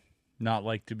not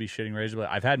like to be shitting razor blade.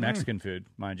 I've had Mexican food,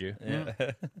 mind you. Yeah.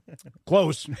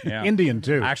 Close. Yeah. Indian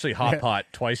too. Actually, hot pot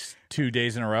twice, 2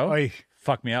 days in a row. Oy.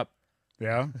 Fuck me up.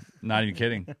 Yeah. Not even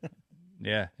kidding.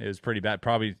 Yeah, it was pretty bad.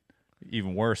 Probably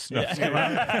even worse. No, I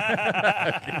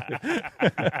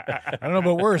don't know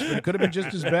about worse, but it could have been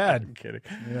just as bad. I'm kidding.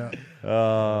 Yeah.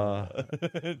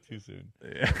 Too soon.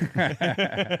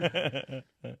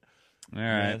 All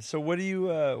right. So what do you?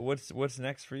 What's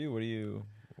next for you? What do you?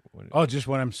 Just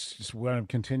what I'm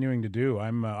continuing to do.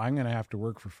 I'm going to have to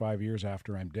work for 5 years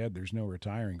after I'm dead. There's no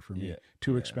retiring for me.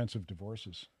 2 expensive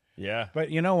divorces. Yeah. But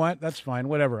you know what? That's fine.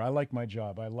 Whatever. I like my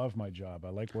job. I love my job. I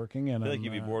like working. And I feel like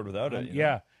you'd be bored without it.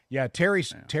 Yeah. Terry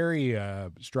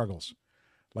struggles.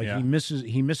 Like he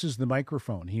misses the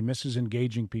microphone. He misses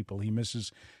engaging people. He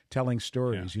misses telling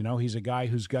stories. Yeah. He's a guy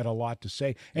who's got a lot to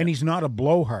say, and he's not a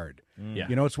blowhard. Yeah.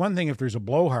 It's one thing if there's a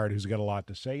blowhard who's got a lot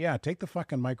to say. Yeah, take the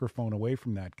fucking microphone away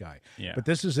from that guy. Yeah. But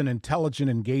this is an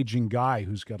intelligent, engaging guy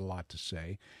who's got a lot to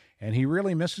say, and he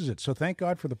really misses it. So thank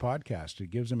God for the podcast. It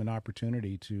gives him an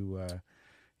opportunity to,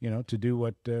 to do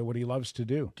what he loves to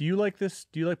do. Do you like this?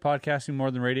 Do you like podcasting more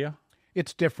than radio?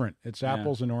 It's different. It's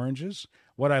apples and oranges.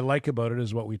 What I like about it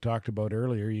is what we talked about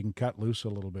earlier. You can cut loose a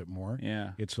little bit more.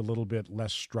 Yeah. It's a little bit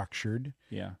less structured.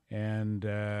 Yeah. And,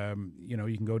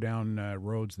 you can go down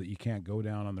roads that you can't go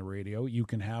down on the radio. You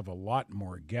can have a lot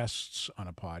more guests on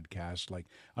a podcast. Like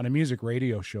on a music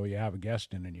radio show, you have a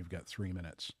guest in and you've got 3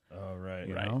 minutes. Oh, right.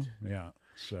 You know? Yeah.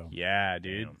 So. Yeah,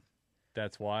 dude. Damn.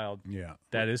 That's wild. Yeah.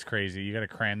 That is crazy. You got to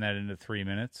cram that into 3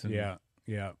 minutes. Yeah.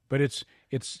 Yeah. But it's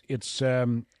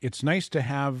nice to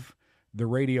have the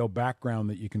radio background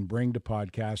that you can bring to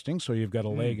podcasting, so you've got a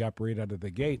leg up right out of the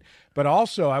gate. But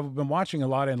also, I've been watching a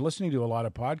lot and listening to a lot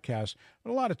of podcasts,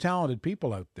 but a lot of talented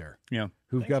people out there,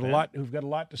 who've got a lot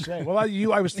to say. Well,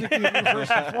 I was thinking of you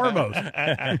first and foremost.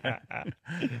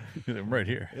 I'm right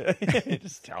here.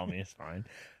 Just tell me, it's fine.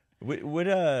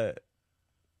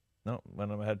 No,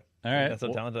 went on my head. All right, that's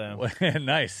how talented I am.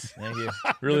 Nice. Thank you.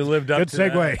 Really lived up. Good to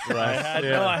segue. That.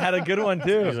 I had a good one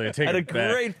too. Like, I had a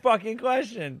great fucking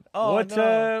question. Oh, what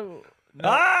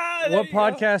what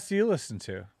podcast do you listen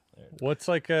to? What's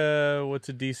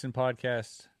a decent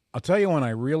podcast? I'll tell you one I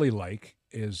really like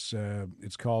is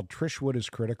it's called Trish Wood is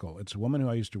Critical. It's a woman who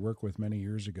I used to work with many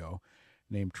years ago,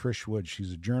 named Trish Wood.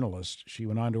 She's a journalist. She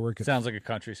went on to work at... Sounds like a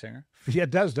country singer. Yeah,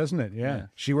 it does, doesn't it? Yeah.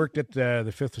 She worked at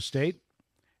the Fifth Estate,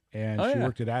 and she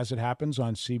worked at As It Happens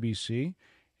on CBC,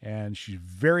 and she's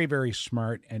very, very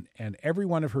smart, and every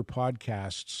one of her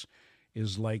podcasts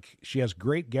is like, she has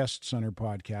great guests on her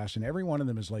podcast, and every one of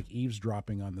them is like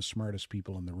eavesdropping on the smartest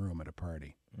people in the room at a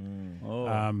party. That's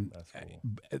cool.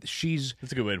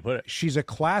 That's a good way to put it. She's a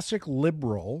classic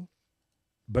liberal,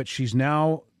 but she's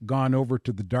now gone over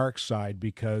to the dark side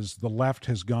because the left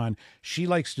has gone. She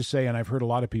likes to say, and I've heard a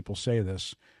lot of people say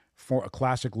this, for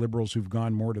classic liberals who've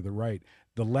gone more to the right,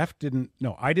 the left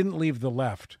I didn't leave the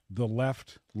left. The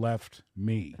left left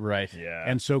me. Right. Yeah.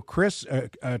 And so Trish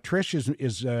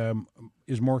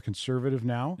is more conservative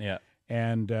now. Yeah.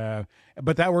 And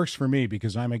but that works for me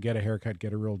because I'm a get a haircut,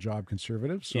 get a real job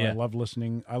conservative. So I love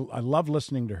listening. I love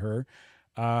listening to her.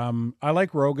 I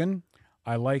like Rogan.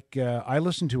 I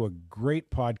listened to a great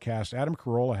podcast. Adam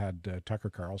Carolla had Tucker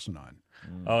Carlson on.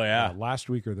 Oh yeah, last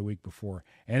week or the week before,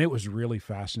 and it was really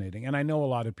fascinating. And I know a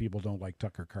lot of people don't like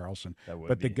Tucker Carlson,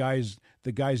 but the guy's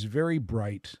very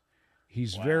bright.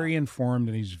 He's very informed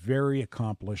and he's very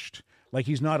accomplished. Like,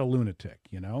 he's not a lunatic,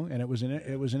 And it was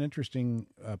an interesting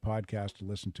podcast to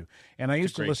listen to. And I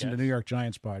used to listen to New York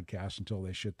Giants podcasts until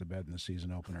they shit the bed in the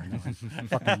season opener. Now I'm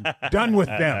fucking done with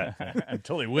them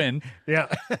until they win. Yeah,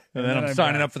 and then I'm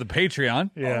signing up for the Patreon.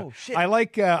 Yeah, oh, shit. I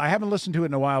like. I haven't listened to it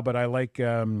in a while, but I like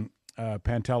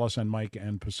Pantelis and Mike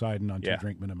and Poseidon on 2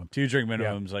 Drink Minimum. 2 Drink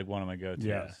Minimum is like one of my go-tos.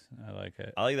 Yeah. I like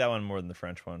it. I like that one more than the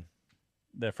French one.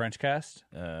 The French cast?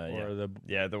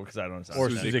 Because I don't. Or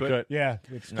Suzy Coot. Yeah,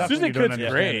 Suzy Coot's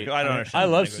great. I don't understand. I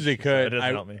love Suzy Coot. So it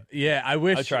doesn't help me. Yeah, I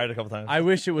wish. I tried it a couple times. I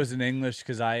wish it was in English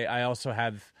because I also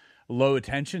have low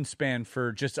attention span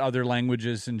for just other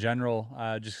languages in general.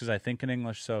 Just because I think in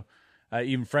English, so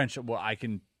even French. Well, I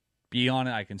can be on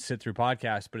it. I can sit through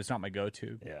podcasts, but it's not my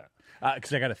go-to. Yeah,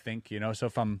 because I got to think. So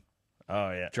if I'm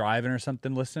driving or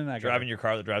something, listening. Driving your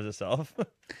car that drives itself.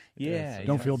 Yeah.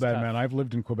 Don't feel bad, man. I've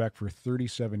lived in Quebec for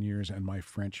 37 years, and my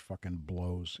French fucking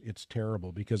blows. It's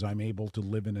terrible because I'm able to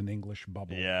live in an English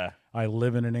bubble. Yeah. I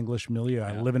live in an English milieu.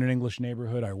 Yeah. I live in an English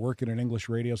neighborhood. I work at an English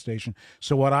radio station.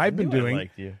 So what I've been doing,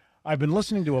 I've been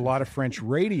listening to a lot of French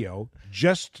radio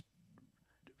just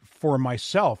for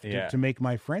myself to make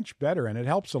my French better, and it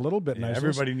helps a little bit. Yeah, and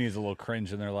everybody needs a little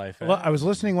cringe in their life. Well, I was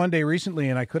listening one day recently,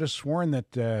 and I could have sworn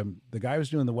that the guy was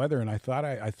doing the weather, and I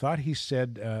thought he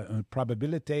said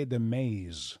probabilité de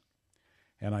maize.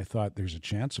 And I thought, there's a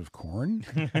chance of corn?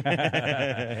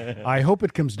 I hope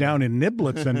it comes down in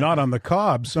niblets and not on the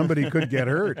cob. Somebody could get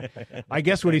hurt. I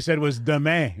guess what he said was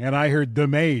demain, and I heard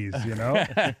demaze,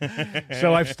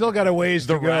 So I've still got a ways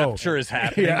to go. The rapture is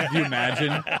happening. Yeah. Can you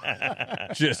imagine?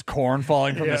 Just corn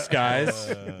falling from the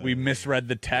skies. We misread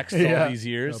the text all these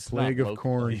years. A plague of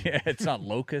corn. Yeah, it's not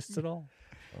locusts at all.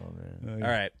 Oh, man. All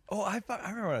right. Oh, I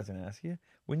remember what I was going to ask you.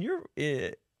 When you're...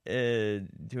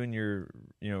 doing your,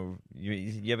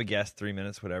 you have a guest, 3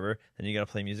 minutes, whatever, then you got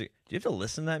to play music. Do you have to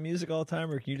listen to that music all the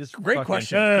time, or can you just great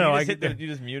question? No, you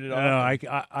just mute it off?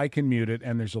 No, I can mute it,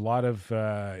 and there's a lot of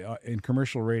in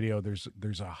commercial radio.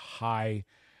 There's a high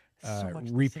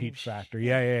repeat factor.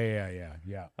 Yeah.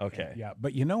 Okay. Yeah.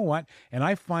 But you know what? And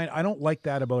I don't like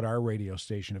that about our radio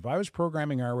station. If I was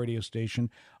programming our radio station,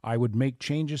 I would make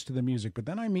changes to the music. But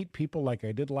then I meet people like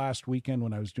I did last weekend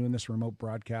when I was doing this remote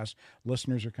broadcast.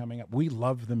 Listeners are coming up. We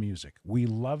love the music.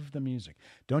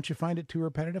 Don't you find it too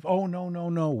repetitive? Oh,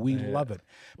 no. We love it.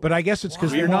 But I guess it's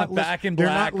because they're not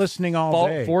listening all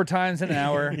day. 4 times an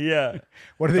hour. Yeah.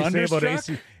 What do they say about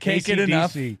Can't get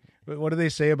enough. What do they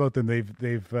say about them?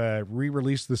 They've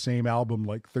re-released the same album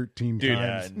like 13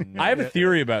 times. I have a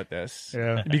theory about this.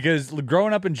 Yeah. Because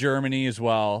growing up in Germany as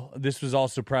well, this was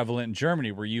also prevalent in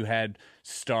Germany, where you had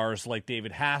stars like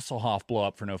David Hasselhoff blow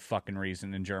up for no fucking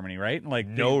reason in Germany, right? Like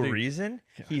no reason?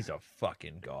 He's a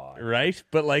fucking god. Right?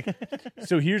 But like,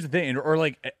 so here's the thing. Or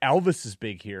like Elvis is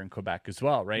big here in Quebec as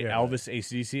well, right? Yeah. Elvis,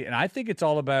 AC/DC. And I think it's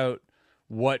all about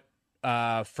what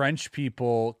French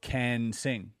people can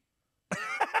sing.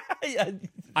 Yeah,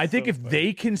 I think if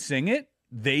they can sing it,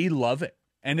 they love it.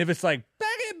 And if it's like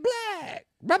back in black,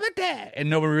 and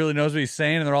nobody really knows what he's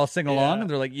saying, and they're all singing along, and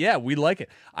they're like, "Yeah, we like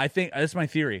it." I think that's my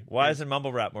theory. Why isn't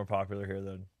mumble rap more popular here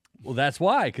then? Well, that's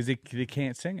why, because they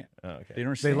can't sing it. Oh, okay. They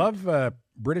don't. They love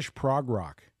British prog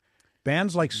rock.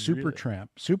 Bands like Supertramp.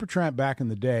 Supertramp back in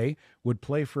the day would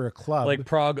play for a club like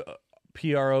prog.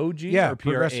 PROG or PRAG?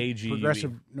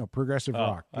 Progressive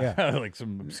rock. Yeah. Like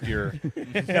some obscure.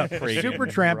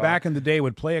 Supertramp back in the day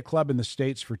would play a club in the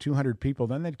States for 200 people.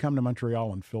 Then they'd come to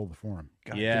Montreal and fill the Forum.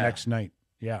 The next night.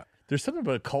 Yeah. There's something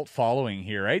about a cult following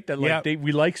here, right? That like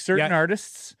we like certain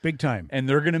artists, big time, and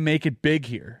they're going to make it big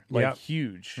here, like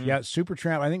huge. Yeah,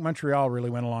 Supertramp. I think Montreal really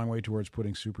went a long way towards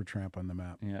putting Supertramp on the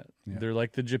map. Yeah, they're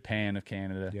like the Japan of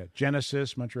Canada. Yeah,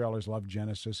 Genesis. Montrealers love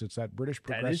Genesis. It's that British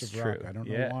progressive rock. I don't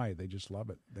know why. They just love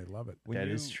it. They love it. That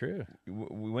is true.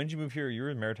 When did you move here? You were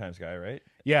a Maritimes guy, right?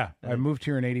 Yeah, I moved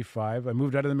here in '85. I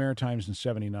moved out of the Maritimes in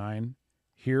 '79.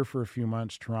 Here for a few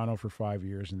months, Toronto for 5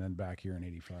 years, and then back here in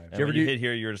 '85. And when you hit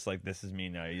here, you were just like, "This is me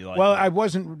now." You like? Well,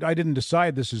 I didn't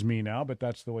decide this is me now, but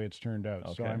that's the way it's turned out.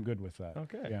 Okay. So I'm good with that.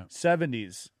 Okay. Yeah.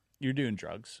 '70s, you're doing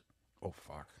drugs. Oh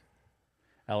fuck.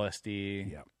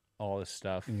 LSD. Yeah. All this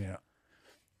stuff. Yeah.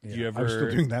 Did you ever? I was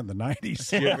still doing that in the '90s.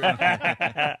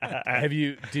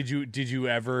 Did you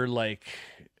ever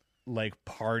like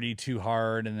party too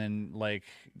hard and then like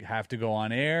have to go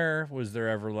on air? Was there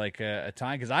ever like a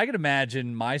time? Because I could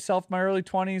imagine myself, my early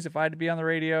 20s, if I had to be on the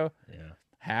radio,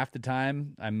 half the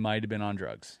time I might have been on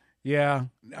drugs. Yeah.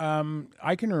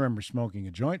 I can remember smoking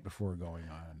a joint before going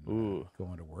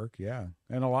to work. Yeah.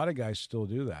 And a lot of guys still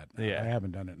do that. Yeah. I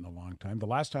haven't done it in a long time. The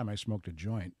last time I smoked a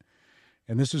joint,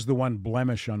 and this is the one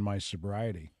blemish on my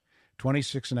sobriety,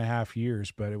 26 and a half years,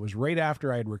 but it was right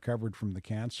after I had recovered from the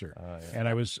cancer.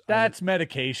 And That's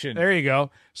medication. There you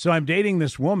go. So I'm dating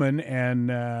this woman,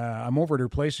 and I'm over at her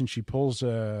place, and she pulls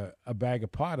a bag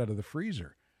of pot out of the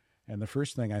freezer. And the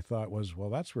first thing I thought was,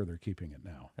 well, that's where they're keeping it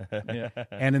now.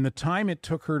 And in the time it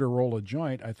took her to roll a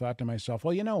joint, I thought to myself,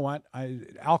 well, you know what?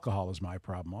 Alcohol is my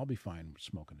problem. I'll be fine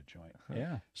smoking a joint.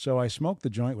 Yeah. So I smoked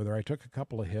the joint with her. I took a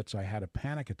couple of hits. I had a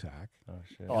panic attack. Oh,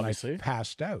 shit. And I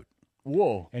passed out.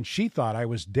 Whoa. And she thought I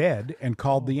was dead and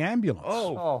called the ambulance.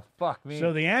 Oh, fuck me.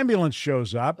 So the ambulance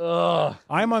shows up. Ugh.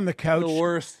 I'm on the couch. The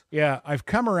worst. Yeah, I've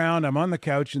come around. I'm on the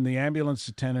couch, and the ambulance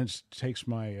attendant takes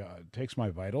my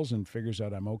vitals and figures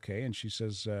out I'm okay. And she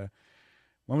says,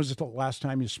 when was the last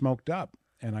time you smoked up?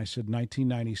 And I said,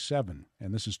 1997,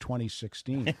 and this is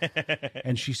 2016.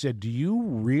 And she said, do you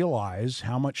realize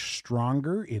how much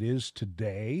stronger it is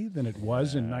today than it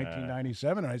was in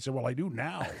 1997? And I said, well, I do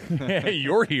now.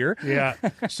 You're here. Yeah.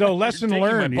 So lesson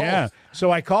learned. Yeah. So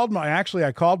I called my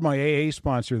AA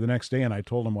sponsor the next day, and I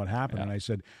told him what happened. And I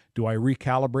said, do I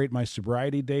recalibrate my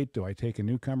sobriety date? Do I take a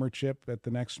newcomer chip at the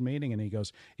next meeting? And he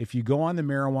goes, if you go on the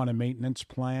marijuana maintenance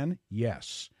plan,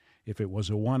 yes. If it was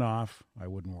a one-off, I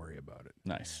wouldn't worry about it.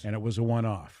 Nice. And it was a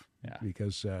one-off. Yeah.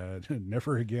 Because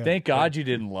never again. Thank God you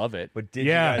didn't love it. But did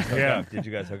you guys hook up? Did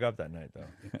you guys hook up that night,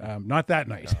 though? Not that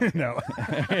night. No.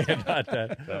 Not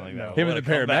that. No. Him and the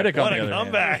paramedic on the other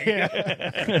comeback.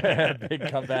 hand. Big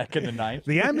comeback in the ninth.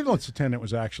 The ambulance attendant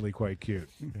was actually quite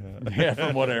cute. Yeah,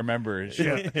 from what I remember. She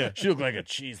looked like a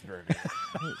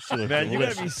cheeseburger. Man, you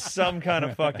gotta be some kind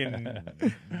of fucking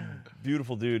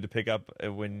beautiful dude to pick up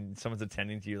when someone's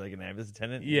attending to you like an ambulance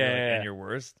attendant. And you're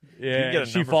worst. Yeah, you get a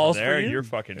she falls there, for you. You're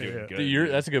fucking doing good.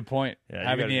 That's a good point. Yeah,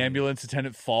 having the ambulance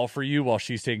attendant fall for you while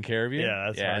she's taking care of you.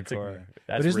 Yeah, that's hardcore.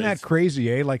 But isn't that crazy,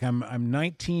 eh? Like I'm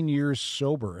 19 years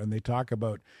sober, and they talk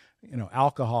about,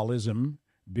 alcoholism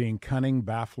being cunning,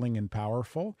 baffling, and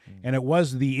powerful. And it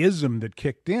was the ism that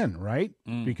kicked in, right?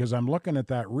 Because I'm looking at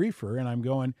that reefer and I'm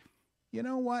going, you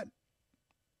know what?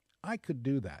 I could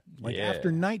do that. Like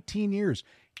after 19 years.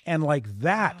 And like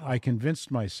that, I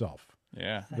convinced myself.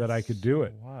 Yeah, that I could do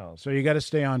it. Wow. So you got to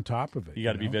stay on top of it. You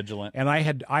got to be vigilant. And I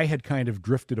had kind of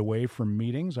drifted away from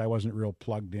meetings. I wasn't real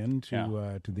plugged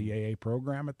into to the AA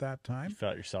program at that time. You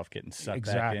felt yourself getting sucked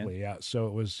back in. Exactly. Yeah. So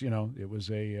it was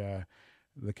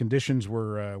the conditions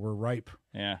were ripe.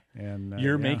 Yeah. And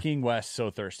you're making Wes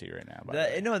so thirsty right now.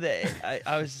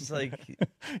 I was just like.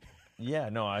 Yeah,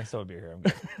 no, I still have beer here. I'm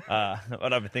good.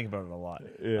 But I've been thinking about it a lot.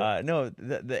 Yeah. No,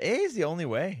 the A is the only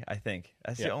way, I think.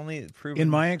 That's the only proven. In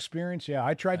my experience,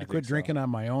 I tried to quit drinking on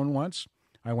my own once.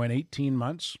 I went 18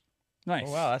 months. Nice.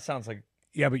 Oh, wow, that sounds like...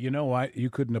 Yeah, but you know what? You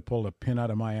couldn't have pulled a pin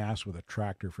out of my ass with a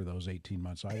tractor for those 18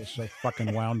 months. I was so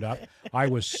fucking wound up. I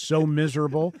was so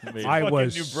miserable. I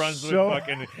was New Brunswick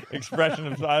fucking expression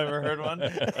if I ever heard one.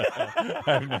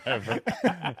 I've never.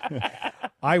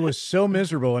 I was so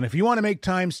miserable. And if you want to make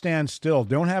time stand still,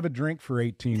 don't have a drink for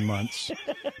 18 months,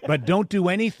 but don't do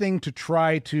anything to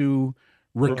try to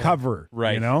recover,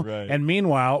 right? You know. Right. And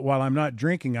meanwhile, while I'm not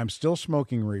drinking, I'm still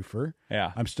smoking reefer.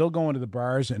 Yeah, I'm still going to the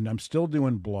bars and I'm still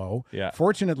doing blow. Yeah.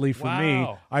 Fortunately for me,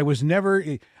 I was never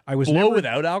blow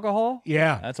without alcohol.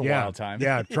 Yeah, that's a wild time.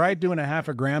 Yeah, tried doing a half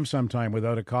a gram sometime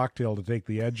without a cocktail to take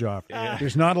the edge off.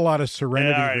 There's not a lot of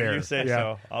serenity there. You say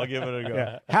so. I'll give it a go.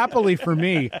 Yeah. Happily for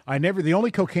me, the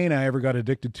only cocaine I ever got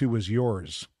addicted to was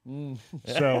yours.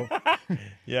 So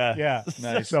yeah,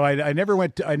 nice. So I never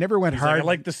went hard. Like, I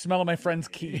like the smell of my friend's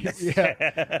keys.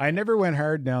 Yeah, I never went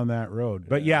hard down that road.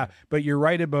 But but you're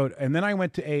right about. And then I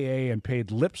went to AA and paid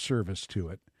lip service to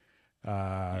it.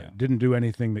 Didn't do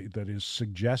anything that is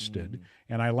suggested,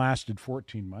 and I lasted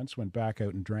 14 months. Went back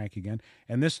out and drank again.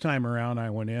 And this time around,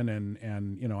 I went in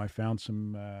and I found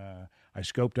some. I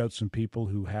scoped out some people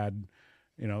who had.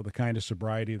 The kind of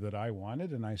sobriety that I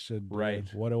wanted, and I said, right,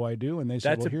 what do I do? And they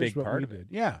said, that's well, a here's big what part we of it.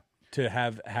 did. Yeah. To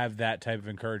have that type of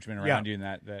encouragement around you, and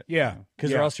that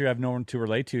because or else you have no one to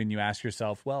relate to, and you ask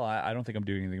yourself, well, I don't think I'm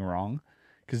doing anything wrong,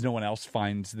 because no one else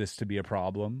finds this to be a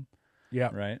problem. Yeah.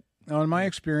 Right. Now, in my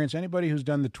experience, anybody who's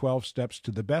done the 12 steps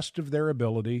to the best of their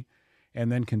ability,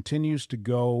 and then continues to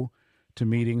go to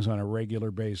meetings on a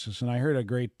regular basis, and I heard a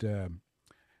great.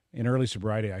 In early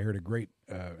sobriety, I heard a great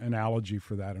analogy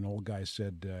for that. An old guy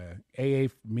said, AA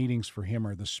meetings for him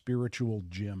are the spiritual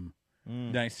gym.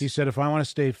 Nice. He said, if I want to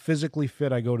stay physically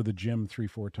fit, I go to the gym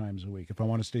 3-4 times a week. If I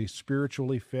want to stay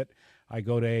spiritually fit, I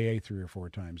go to AA 3 or 4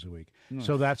 times a week. Nice.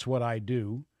 So that's what I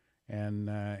do. And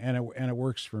it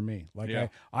works for me. Like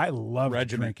I loved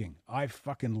drinking. I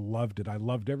fucking loved it. I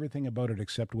loved everything about it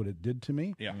except what it did to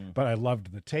me. Yeah. But I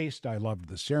loved the taste. I loved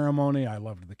the ceremony. I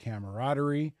loved the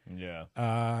camaraderie. Yeah.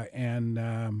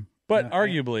 But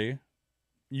arguably,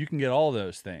 you can get all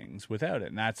those things without it,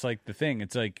 and that's like the thing.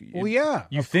 It's like,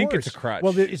 you think it's a crutch.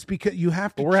 Well, it's because you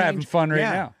have to. But we're having fun right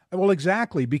now. Well,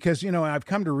 exactly, because I've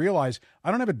come to realize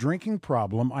I don't have a drinking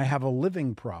problem. I have a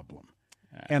living problem.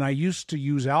 And I used to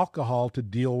use alcohol to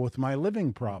deal with my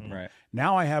living problem. Right.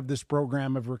 Now I have this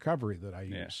program of recovery that I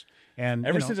use. And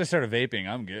ever since I started vaping,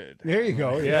 I'm good. There you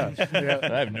go. Yeah.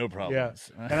 I have no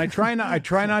problems. Yeah. And I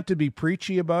try not to be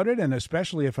preachy about it, and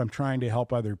especially if I'm trying to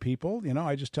help other people,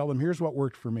 I just tell them, here's what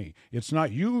worked for me. It's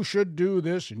not you should do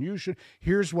this and you should.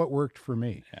 Here's what worked for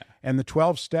me. Yeah. And the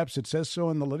 12 steps, it says so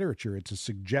in the literature. It's a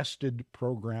suggested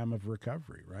program of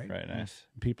recovery, right? Right. Nice.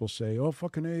 People say, "Oh,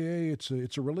 fucking AA,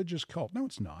 it's a religious cult." No,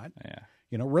 it's not. Yeah.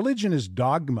 Religion is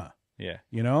dogma. Yeah.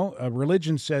 A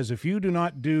religion says if you do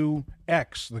not do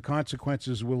X, the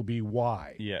consequences will be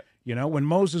Y. Yeah. When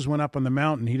Moses went up on the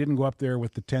mountain, he didn't go up there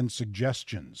with the 10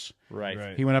 suggestions.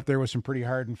 Right. He went up there with some pretty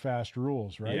hard and fast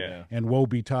rules, right? Yeah. And woe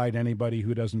betide anybody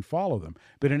who doesn't follow them.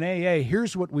 But in AA,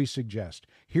 here's what we suggest.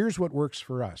 Here's what works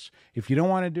for us. If you don't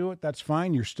want to do it, that's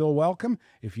fine. You're still welcome.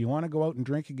 If you want to go out and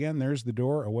drink again, there's the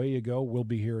door. Away you go. We'll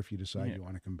be here if you decide you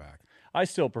want to come back. I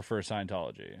still prefer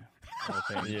Scientology.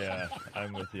 Yeah,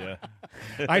 I'm with you.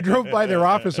 I drove by their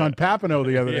office on Papineau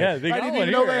the other day. Yeah, I didn't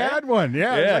even know they had one.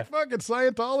 Yeah, it's like fucking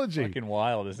Scientology. Fucking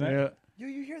wild, isn't it? Yeah.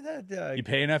 You hear that? You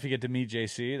pay enough, you get to meet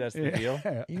JC. That's the deal.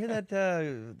 You hear that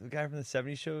the guy from the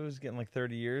 '70s show is getting like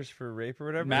 30 years for rape or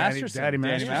whatever? Masterson. Daddy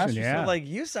Masterson, yeah. So, like,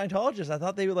 you Scientologists, I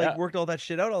thought they worked all that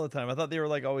shit out all the time. I thought they were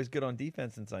like always good on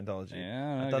defense in Scientology.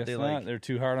 Yeah, I thought guess not. They're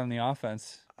too hard on the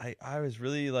offense. I was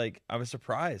really I was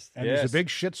surprised. And there's a big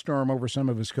shitstorm over some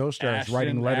of his co-stars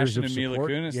writing letters of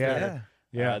support.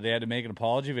 Yeah. They had to make an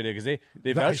apology video because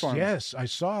they vouched for him. Yes, I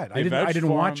saw it. I didn't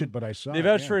watch it, but I saw it. They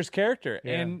vouched for his character.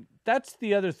 Yeah. And that's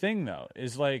the other thing, though,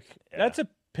 is that's a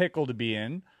pickle to be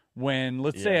in when,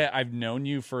 let's say I've known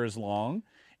you for as long,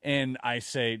 and I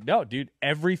say, no, dude,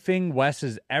 everything Wes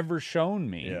has ever shown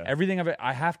me, everything of it,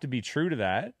 I have to be true to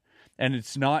that. And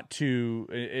it's not to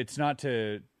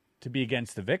to be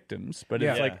against the victims, but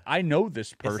it's like, I know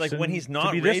this person. It's like when he's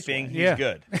not raping, he's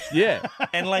good. Yeah.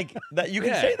 And like that, you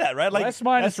can say that, right? Like less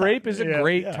minus rape is a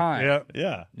great time.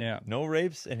 Yeah. No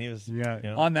rapes, and he was.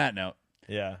 On that note.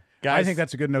 Yeah. Guys, I think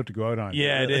that's a good note to go out on.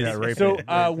 Yeah, it is. So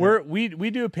we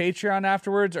do a Patreon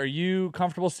afterwards. Are you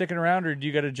comfortable sticking around, or do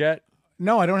you got a jet?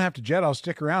 No, I don't have to jet. I'll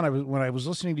stick around. When I was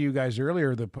listening to you guys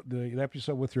earlier, the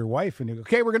episode with your wife, and you go,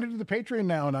 okay, we're going to do the Patreon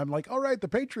now. And I'm like, all right, the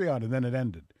Patreon. And then it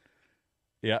ended.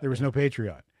 Yeah. There was no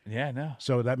Patreon. Yeah, no.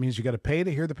 So that means you got to pay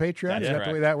to hear the Patreon? Is that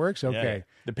the way that works? Okay. Yeah.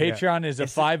 The Patreon is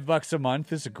 $5 a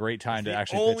month. It's a great time to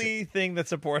actually pitch it. Only thing that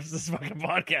supports this fucking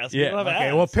podcast. Yeah.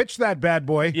 Okay, well, pitch that bad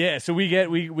boy. Yeah, so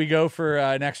we go for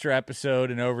an extra episode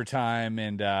and overtime,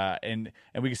 and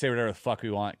we can say whatever the fuck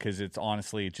we want, because it's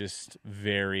honestly just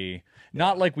very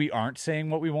not like we aren't saying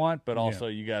what we want, but also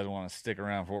you guys want to stick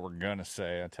around for what we're gonna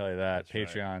say. I'll tell you that.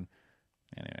 That's Patreon.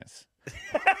 Right. Anyways.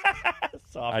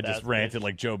 I just ranted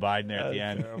like Joe Biden there at the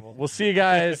end. Terrible. We'll see you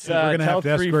guys. We're gonna have to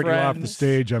escort you off the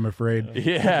stage, I'm afraid.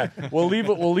 Yeah, we'll leave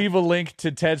a link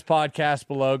to Ted's podcast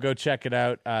below. Go check it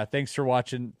out. Thanks for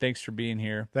watching. Thanks for being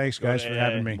here. Thanks, guys, for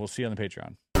having me. We'll see you on the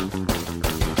Patreon.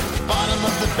 Bottom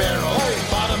of the barrel.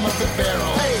 Hey. Bottom of the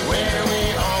barrel. Hey. Where we